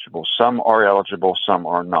ineligible. Some are eligible, some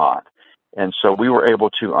are not. And so we were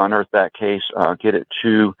able to unearth that case, get it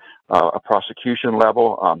to a prosecution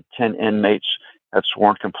level. 10 inmates had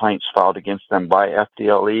sworn complaints filed against them by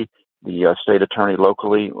FDLE. The state attorney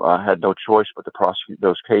locally had no choice but to prosecute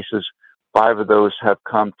those cases. 5 of those have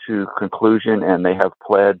come to conclusion, and they have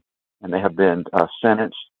pled, and they have been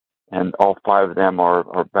sentenced, and all 5 of them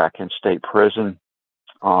are back in state prison.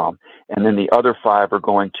 And then the other 5 are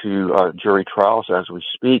going to jury trials as we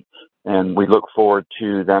speak, and we look forward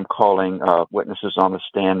to them calling witnesses on the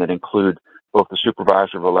stand that include both the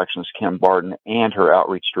supervisor of elections, Kim Barden, and her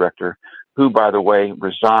outreach director, who, by the way,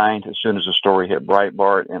 resigned as soon as the story hit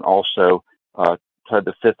Breitbart, and also pled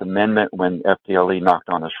the Fifth Amendment when FDLE knocked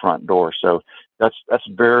on his front door. So that's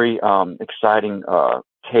very exciting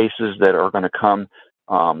cases that are going to come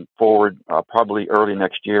forward probably early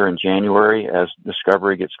next year in January as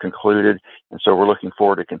discovery gets concluded. And so we're looking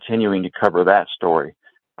forward to continuing to cover that story.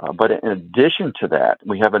 But in addition to that,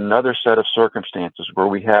 we have another set of circumstances where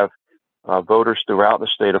we have voters throughout the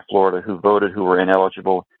state of Florida who voted who were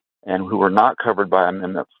ineligible and who were not covered by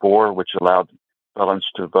Amendment 4, which allowed felons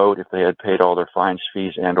to vote if they had paid all their fines,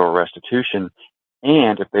 fees, and or restitution,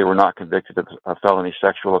 and if they were not convicted of a felony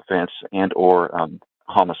sexual offense and or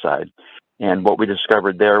homicide. And what we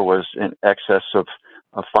discovered there was in excess of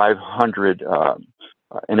 500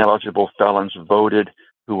 ineligible felons voted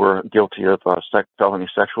who were guilty of felony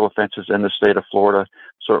sexual offenses in the state of Florida,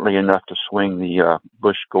 certainly enough to swing the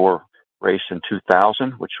Bush-Gore race in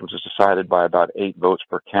 2000, which was decided by about 8 votes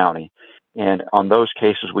per county. And on those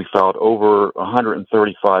cases, we filed over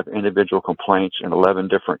 135 individual complaints in 11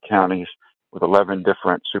 different counties with 11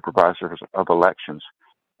 different supervisors of elections.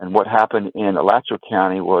 And what happened in Alachua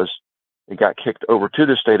County was it got kicked over to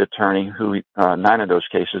the state attorney, who 9 of those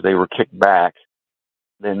cases, they were kicked back.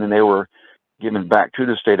 Then they were given back to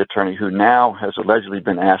the state attorney, who now has allegedly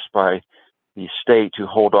been asked by the state to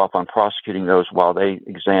hold off on prosecuting those while they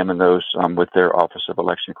examine those with their Office of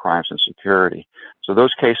Election Crimes and Security. So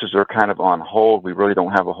those cases are kind of on hold. We really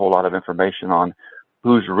don't have a whole lot of information on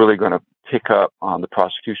who's really going to pick up on the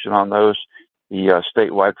prosecution on those. The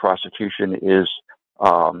statewide prosecution is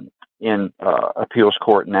in appeals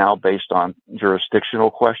court now based on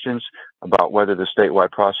jurisdictional questions about whether the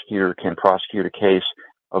statewide prosecutor can prosecute a case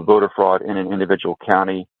of voter fraud in an individual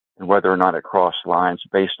county and whether or not it crossed lines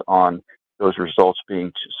based on those results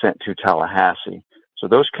being sent to Tallahassee. So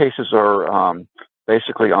those cases are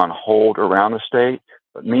basically on hold around the state.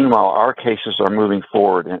 But meanwhile, our cases are moving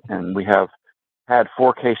forward, and we have had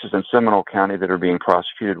 4 cases in Seminole County that are being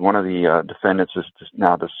prosecuted. One of the defendants is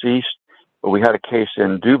now deceased. But we had a case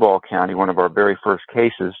in Duval County, one of our very first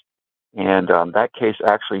cases, and that case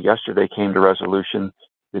actually yesterday came to resolution.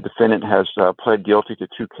 The defendant has pled guilty to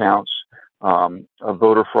 2 counts of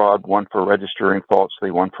voter fraud, one for registering falsely,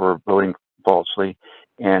 one for voting falsely,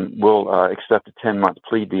 and will accept a 10-month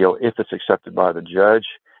plea deal if it's accepted by the judge.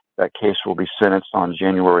 That case will be sentenced on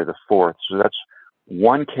January the 4th. So that's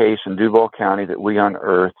one case in Duval County that we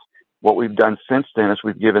unearthed. What we've done since then is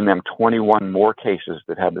we've given them 21 more cases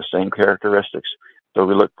that have the same characteristics. So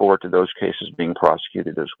we look forward to those cases being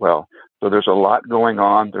prosecuted as well. So there's a lot going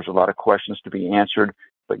on. There's a lot of questions to be answered.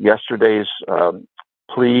 But yesterday's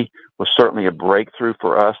plea was certainly a breakthrough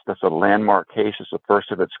for us. That's a landmark case. It's the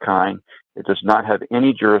first of its kind. It does not have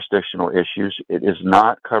any jurisdictional issues. It is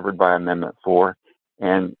not covered by Amendment 4,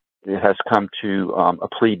 and it has come to a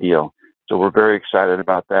plea deal. So we're very excited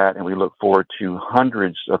about that, and we look forward to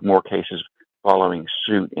hundreds of more cases following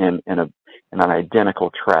suit in an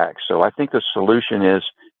identical track. So I think the solution is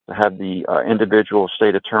to have the individual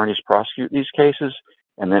state attorneys prosecute these cases,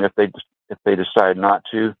 and then if they decide not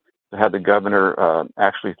to, to have the governor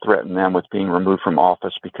actually threaten them with being removed from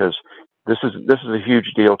office, because this is a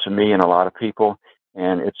huge deal to me and a lot of people,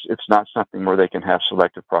 and it's not something where they can have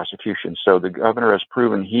selective prosecution. So the governor has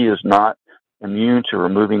proven he is not immune to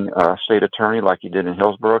removing a state attorney like he did in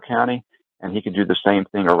Hillsborough County, and he can do the same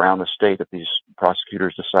thing around the state if these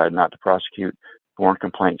prosecutors decide not to prosecute foreign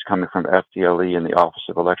complaints coming from FDLE and the Office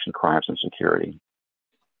of Election Crimes and Security.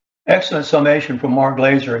 Excellent summation from Mark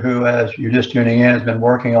Glazer, who, as you're just tuning in, has been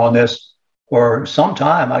working on this for some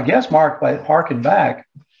time. I guess, Mark, by harking back,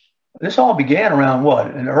 this all began around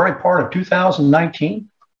what, in the early part of 2019?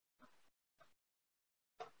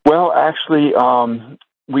 Well, actually,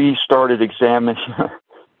 we started examining.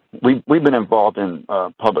 We've been involved in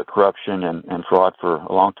public corruption and fraud for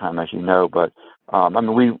a long time, as you know. But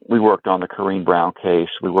we worked on the Corrine Brown case.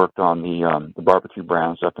 We worked on the barbecue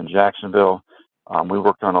Browns up in Jacksonville. We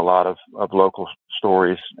worked on a lot of local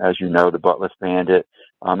stories, as you know, the Butliff Bandit.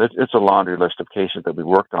 It's a laundry list of cases that we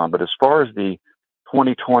worked on. But as far as the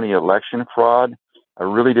 2020 election fraud, I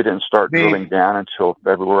really didn't start drilling down until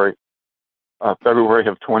February of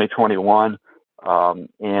 2021.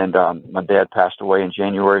 My dad passed away in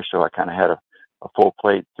January, so I kind of had a full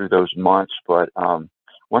plate through those months. But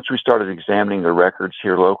once we started examining the records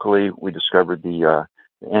here locally, we discovered the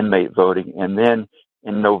inmate voting. And then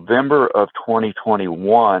in November of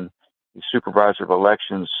 2021, the supervisor of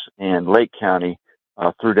elections in Lake County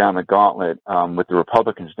threw down the gauntlet with the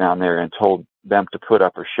Republicans down there and told them to put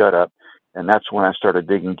up or shut up. And that's when I started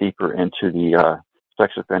digging deeper into the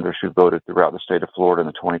sex offenders who voted throughout the state of Florida in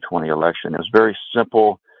the 2020 election. It was a very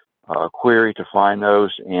simple query to find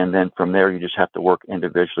those, and then from there you just have to work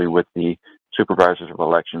individually with the supervisors of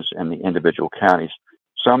elections in the individual counties,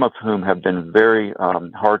 some of whom have been very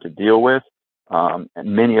hard to deal with, and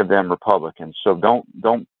many of them Republicans. So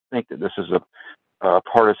don't think that this is a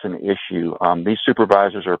partisan issue. These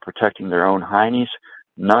supervisors are protecting their own heinies.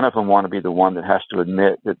 None of them want to be the one that has to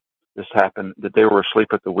admit that this happened, that they were asleep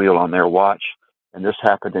at the wheel on their watch. And this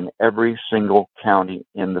happened in every single county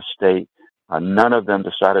in the state. None of them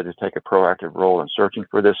decided to take a proactive role in searching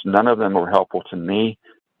for this. None of them were helpful to me.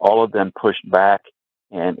 All of them pushed back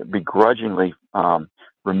and begrudgingly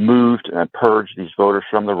removed and purged these voters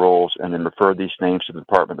from the rolls and then referred these names to the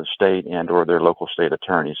Department of State and or their local state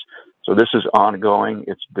attorneys. So this is ongoing.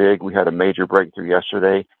 It's big. We had a major breakthrough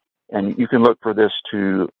yesterday. And you can look for this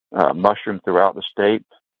to mushroom throughout the state,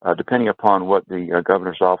 depending upon what the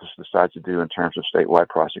governor's office decides to do in terms of statewide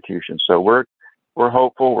prosecution. So we're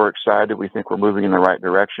hopeful. We're excited. We think we're moving in the right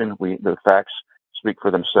direction. The facts speak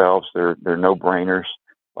for themselves. They're no-brainers.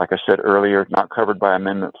 Like I said earlier, not covered by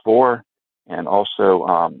Amendment 4. And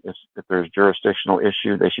also, if there's jurisdictional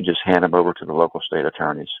issue, they should just hand them over to the local state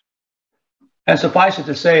attorneys. And suffice it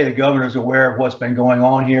to say, the governor's aware of what's been going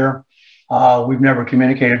on here. We've never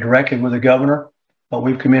communicated directly with the governor, but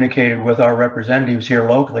we've communicated with our representatives here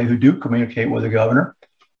locally who do communicate with the governor.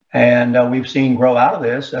 And we've seen grow out of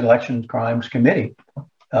this Election Crimes Committee,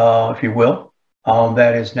 if you will,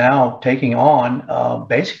 that is now taking on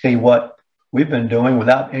basically what we've been doing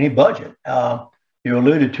without any budget. You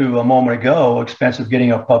alluded to a moment ago, expense of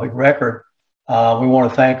getting a public record. We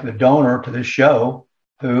want to thank the donor to this show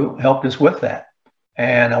who helped us with that.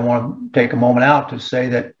 And I want to take a moment out to say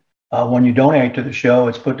that when you donate to the show,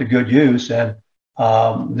 it's put to good use. And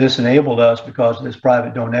this enabled us, because of this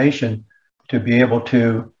private donation, to be able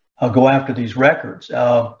to go after these records.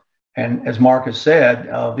 And as Mark has said,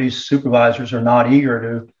 these supervisors are not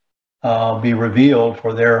eager to be revealed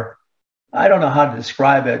for their, I don't know how to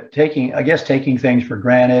describe it, taking things for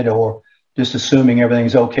granted or just assuming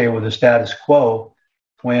everything's okay with the status quo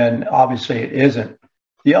when obviously it isn't.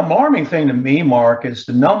 The alarming thing to me, Mark, is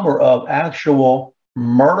the number of actual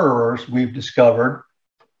murderers we've discovered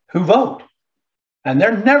who vote. And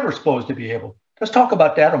they're never supposed to be able. Let's talk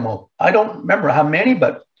about that a moment. I don't remember how many,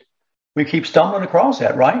 but we keep stumbling across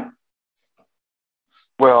that, right?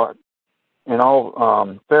 Well, in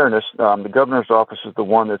all fairness, the governor's office is the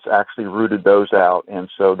one that's actually rooted those out, and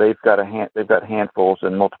so they've got handfuls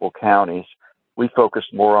in multiple counties. We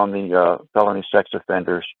focused more on the felony sex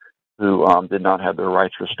offenders who did not have their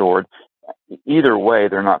rights restored. Either way,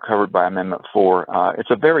 they're not covered by Amendment 4. It's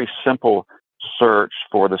a very simple search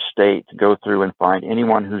for the state to go through and find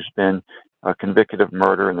anyone who's been convicted of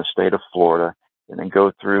murder in the state of Florida, and then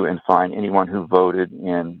go through and find anyone who voted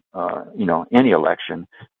in, any election.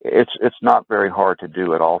 It's not very hard to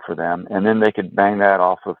do at all for them, and then they could bang that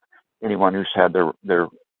off of anyone who's had their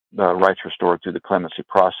rights restored through the clemency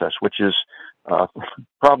process, which is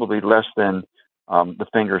probably less than the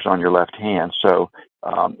fingers on your left hand. So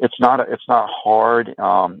it's not hard.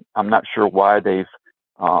 I'm not sure why they've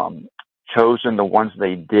chosen the ones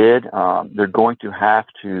they did, they're going to have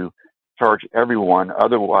to charge everyone.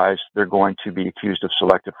 Otherwise, they're going to be accused of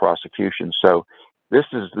selective prosecution. So this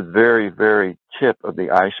is the very, very tip of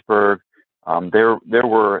the iceberg. There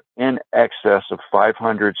were in excess of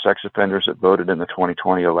 500 sex offenders that voted in the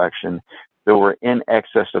 2020 election. There were in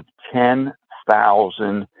excess of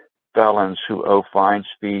 10,000 felons who owe fines,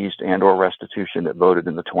 fees, and or restitution that voted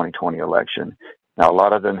in the 2020 election. Now, a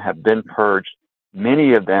lot of them have been purged.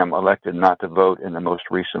 Many of them elected not to vote in the most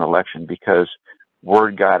recent election because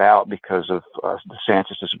word got out because of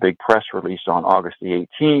DeSantis' big press release on August the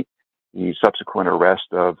 18th, the subsequent arrest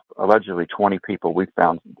of allegedly 20 people. We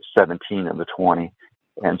found 17 of the 20.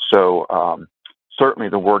 And so certainly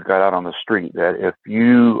the word got out on the street that if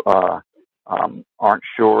you aren't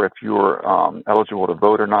sure if you're eligible to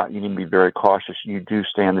vote or not, you need to be very cautious. You do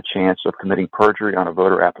stand the chance of committing perjury on a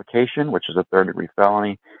voter application, which is a third-degree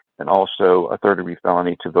felony, and also a third-degree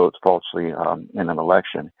felony to vote falsely in an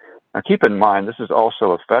election. Now, keep in mind, this is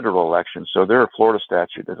also a federal election, so there are Florida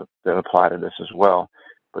statutes that apply to this as well.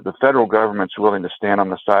 But the federal government's willing to stand on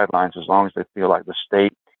the sidelines as long as they feel like the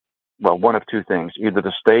state, well, one of two things. Either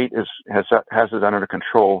the state has it under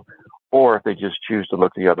control, or if they just choose to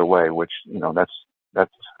look the other way, which,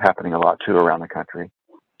 that's happening a lot too around the country.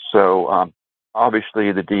 So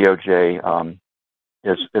obviously the DOJ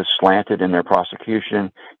is slanted in their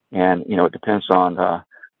prosecution, and it depends on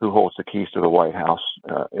who holds the keys to the White House.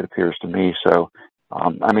 It appears to me. So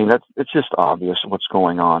it's just obvious what's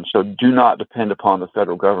going on. So do not depend upon the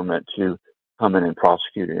federal government to come in and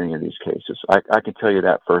prosecute any of these cases. I can tell you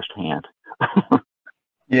that firsthand.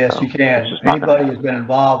 Yes, you can. Anybody who's been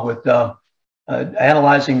involved with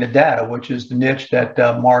analyzing the data, which is the niche that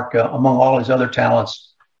Mark, among all his other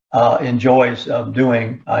talents, enjoys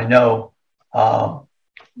doing, I know.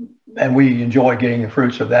 And we enjoy getting the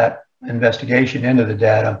fruits of that investigation into the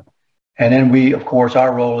data. And then we, of course,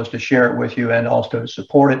 our role is to share it with you and also to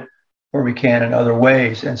support it where we can in other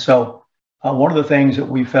ways. And so one of the things that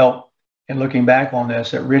we felt in looking back on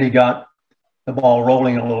this that really got the ball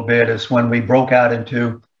rolling a little bit is when we broke out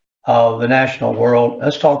into the national world.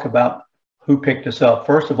 Let's talk about who picked us up.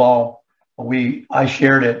 First of all, I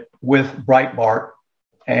shared it with Breitbart,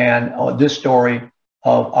 and this story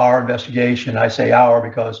of our investigation. I say our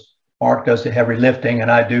because Mark does the heavy lifting,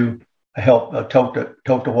 and I do help tote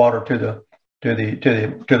the water to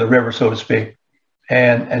the river, so to speak.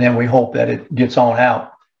 And then we hope that it gets on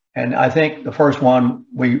out. And I think the first one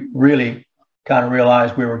we really kind of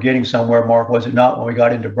realized we were getting somewhere, Mark, was it not, when we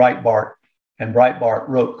got into Breitbart? And Breitbart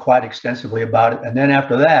wrote quite extensively about it. And then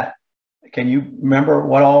after that, can you remember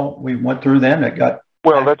what all we went through then that got...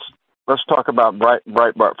 Well, let's talk about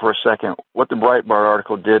Breitbart for a second. What the Breitbart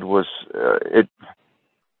article did was it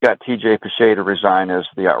got T.J. Pichet to resign as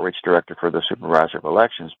the outreach director for the Supervisor of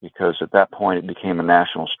Elections, because at that point it became a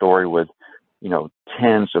national story with,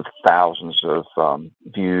 tens of thousands of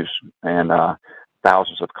views and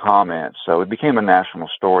thousands of comments. So it became a national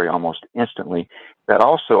story almost instantly. That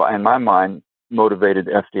also, in my mind, motivated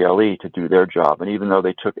FDLE to do their job. And even though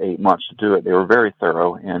they took 8 months to do it, they were very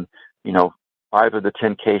thorough. And, 5 of the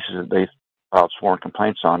 10 cases that they filed sworn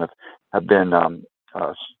complaints on have been,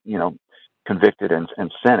 convicted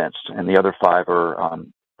and sentenced. And the other 5 are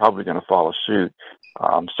probably going to follow suit.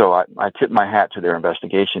 So I tip my hat to their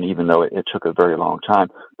investigation, even though it took a very long time.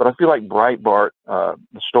 But I feel like Breitbart,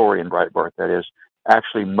 the story in Breitbart, that is,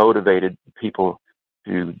 actually motivated people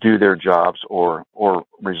to do their jobs or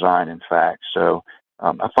resign, in fact. So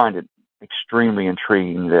I find it extremely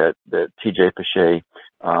intriguing that T.J. Pichet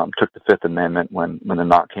took the Fifth Amendment when the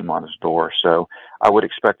knock came on his door. So I would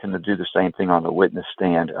expect him to do the same thing on the witness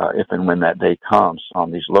stand if and when that day comes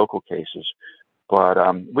on these local cases. But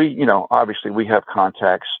we, obviously we have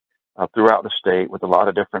contacts throughout the state with a lot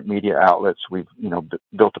of different media outlets. We've,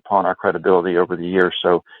 built upon our credibility over the years.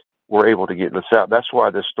 So we're able to get this out. That's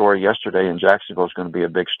why this story yesterday in Jacksonville is going to be a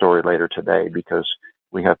big story later today, because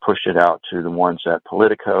we have pushed it out to the ones at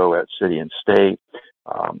Politico, at City and State,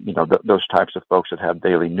 those types of folks that have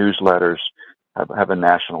daily newsletters, have a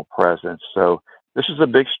national presence. So this is a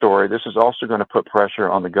big story. This is also going to put pressure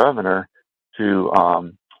on the governor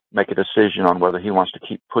to make a decision on whether he wants to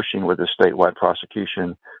keep pushing with this statewide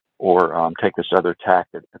prosecution or take this other tack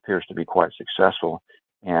that appears to be quite successful.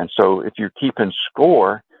 And so if you're keeping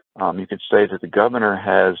score, you could say that the governor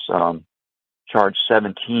has charged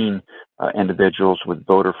 17 individuals with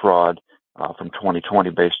voter fraud from 2020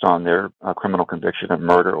 based on their criminal conviction of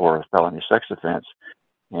murder or a felony sex offense.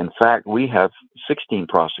 In fact, we have 16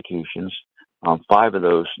 prosecutions. 5 of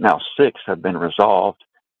those, now 6, have been resolved.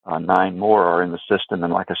 9 more are in the system.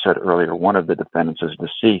 And like I said earlier, one of the defendants is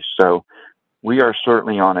deceased. So we are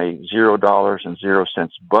certainly on a $0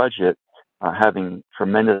 budget, having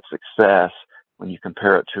tremendous success when you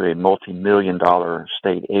compare it to a multi-million-dollar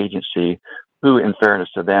state agency who, in fairness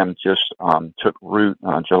to them, just took root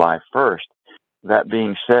on July 1st. That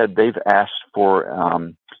being said, they've asked for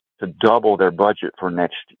to double their budget for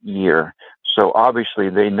next year. So obviously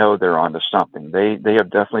they know they're onto something. They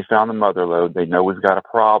have definitely found the mother lode. They know we've got a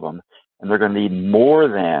problem, and they're going to need more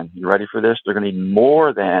than, you ready for this? They're going to need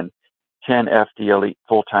more than 10 FDLE,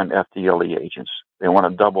 full-time FDLE agents. They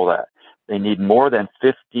want to double that. They need more than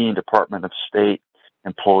 15 Department of State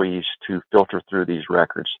employees to filter through these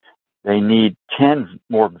records. They need 10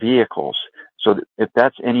 more vehicles. So if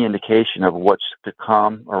that's any indication of what's to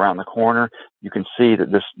come around the corner, you can see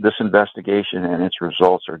that this investigation and its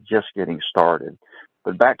results are just getting started.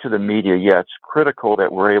 But back to the media, yeah, it's critical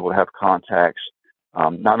that we're able to have contacts,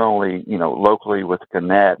 not only, locally with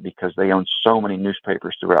Gannett, because they own so many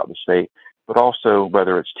newspapers throughout the state, but also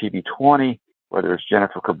whether it's TV20, whether it's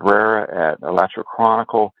Jennifer Cabrera at Alachua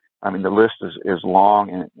Chronicle. I mean, the list is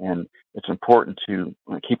long, and it's important to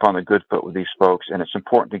keep on the good foot with these folks, and it's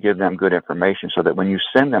important to give them good information so that when you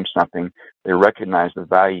send them something, they recognize the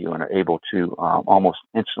value and are able to almost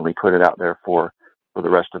instantly put it out there for the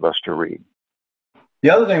rest of us to read.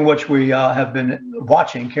 The other thing which we have been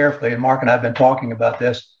watching carefully, and Mark and I have been talking about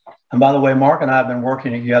this, and by the way, Mark and I have been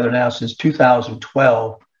working together now since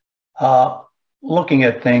 2012, looking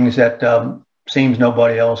at things that seems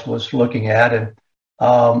nobody else was looking at, and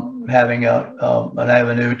having an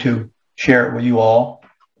avenue to share it with you all.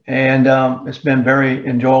 And it's been very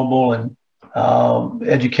enjoyable and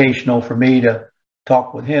educational for me to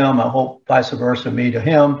talk with him. I hope vice versa, me to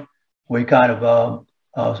him. We kind of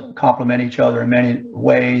complement each other in many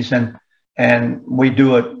ways, and we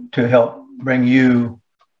do it to help bring you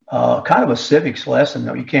kind of a civics lesson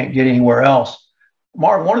that you can't get anywhere else.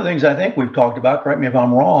 Mark, one of the things I think we've talked about, correct me if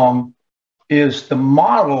I'm wrong, is the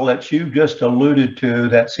model that you just alluded to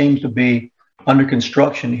that seems to be under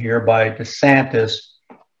construction here by DeSantis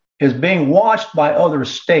is being watched by other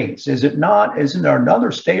states. Is it not? Isn't there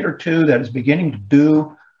another state or two that is beginning to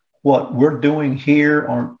do what we're doing here,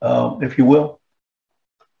 or, if you will?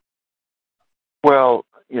 Well,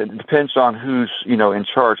 it depends on who's, in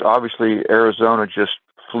charge. Obviously, Arizona just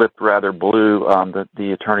flipped rather blue.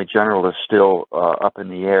 The Attorney General is still up in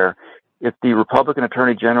the air. If the Republican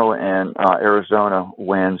Attorney General in Arizona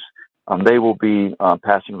wins, they will be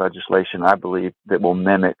passing legislation, I believe, that will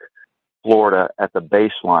mimic Florida at the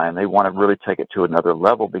baseline. They want to really take it to another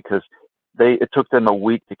level because it took them a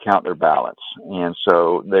week to count their ballots, and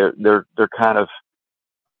so they're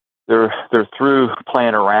through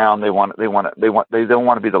playing around. They don't want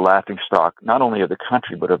to be the laughing stock not only of the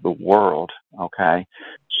country but of the world. Okay.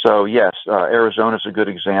 So yes, Arizona is a good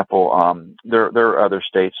example. There are other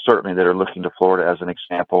states certainly that are looking to Florida as an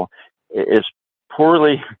example. As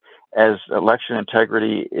poorly as election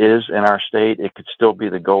integrity is in our state, it could still be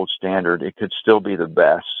the gold standard. It could still be the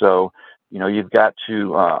best. So, you've got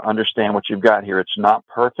to understand what you've got here. It's not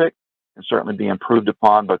perfect and certainly be improved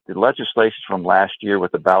upon, but the legislation from last year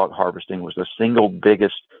with the ballot harvesting was the single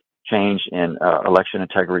biggest change in election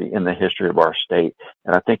integrity in the history of our state.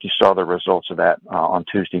 And I think you saw the results of that on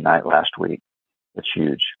Tuesday night last week. It's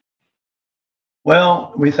huge.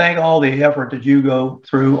 Well, we thank all the effort that you go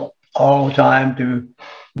through all the time to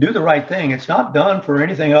do the right thing. It's not done for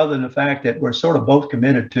anything other than the fact that we're sort of both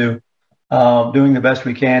committed to doing the best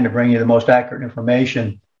we can to bring you the most accurate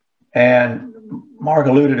information. And Mark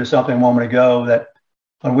alluded to something a moment ago that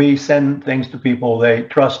when we send things to people, they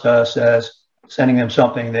trust us as sending them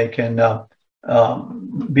something they can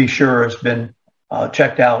be sure has been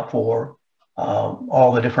checked out for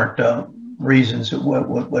all the different reasons that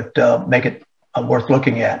would make it worth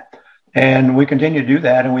looking at. And we continue to do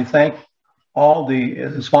that. And we thank all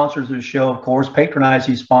the sponsors of the show, of course. Patronize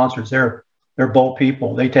these sponsors. They're bold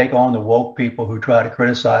people. They take on the woke people who try to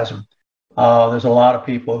criticize them. There's a lot of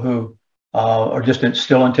people who are just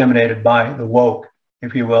still intimidated by the woke,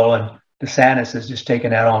 if you will. And DeSantis is just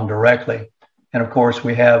taking that on directly. And of course,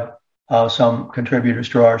 we have some contributors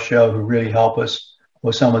to our show who really help us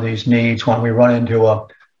with some of these needs when we run into a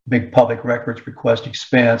big public records request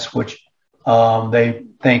expense, which they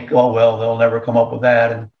think, oh, well, they'll never come up with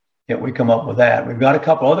that. And yet we come up with that. We've got a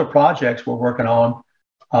couple other projects we're working on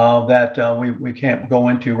that we can't go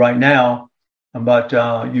into right now, but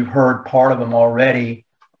you've heard part of them already.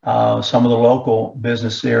 Some of the local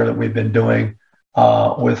business there that we've been doing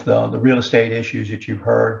with the real estate issues that you've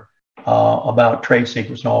heard about trade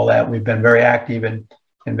secrets and all that. We've been very active in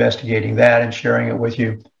investigating that and sharing it with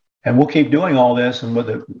you. And we'll keep doing all this and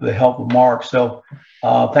with the help of Mark. So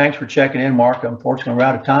thanks for checking in, Mark. Unfortunately, we're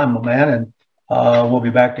out of time, my man. we'll be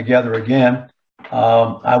back together again.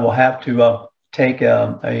 I will have to take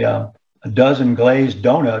a dozen glazed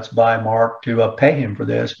donuts by Mark to pay him for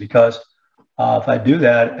this, because if I do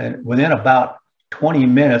that, and within about 20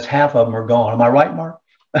 minutes, half of them are gone. Am I right, Mark?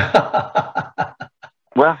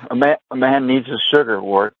 Well, a man needs his sugar,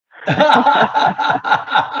 Ward. So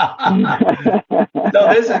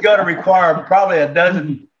this is going to require probably a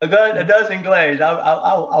dozen glazed.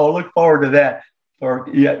 I will look forward to that for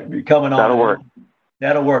coming on. That'll work.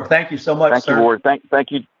 That'll work. Thank you so much, sir. Thank you, Ward.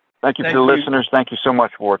 Thank you to the listeners. Thank you so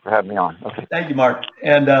much, Ward, for having me on. Okay. Thank you, Mark.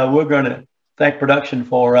 And we're going to thank production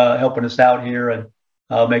for helping us out here and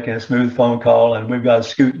making a smooth phone call. And we've got a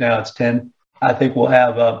scoot now. It's 10. I think we'll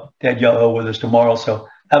have Ted Yoho with us tomorrow. So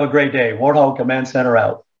have a great day. Warthog Command Center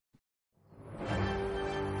out.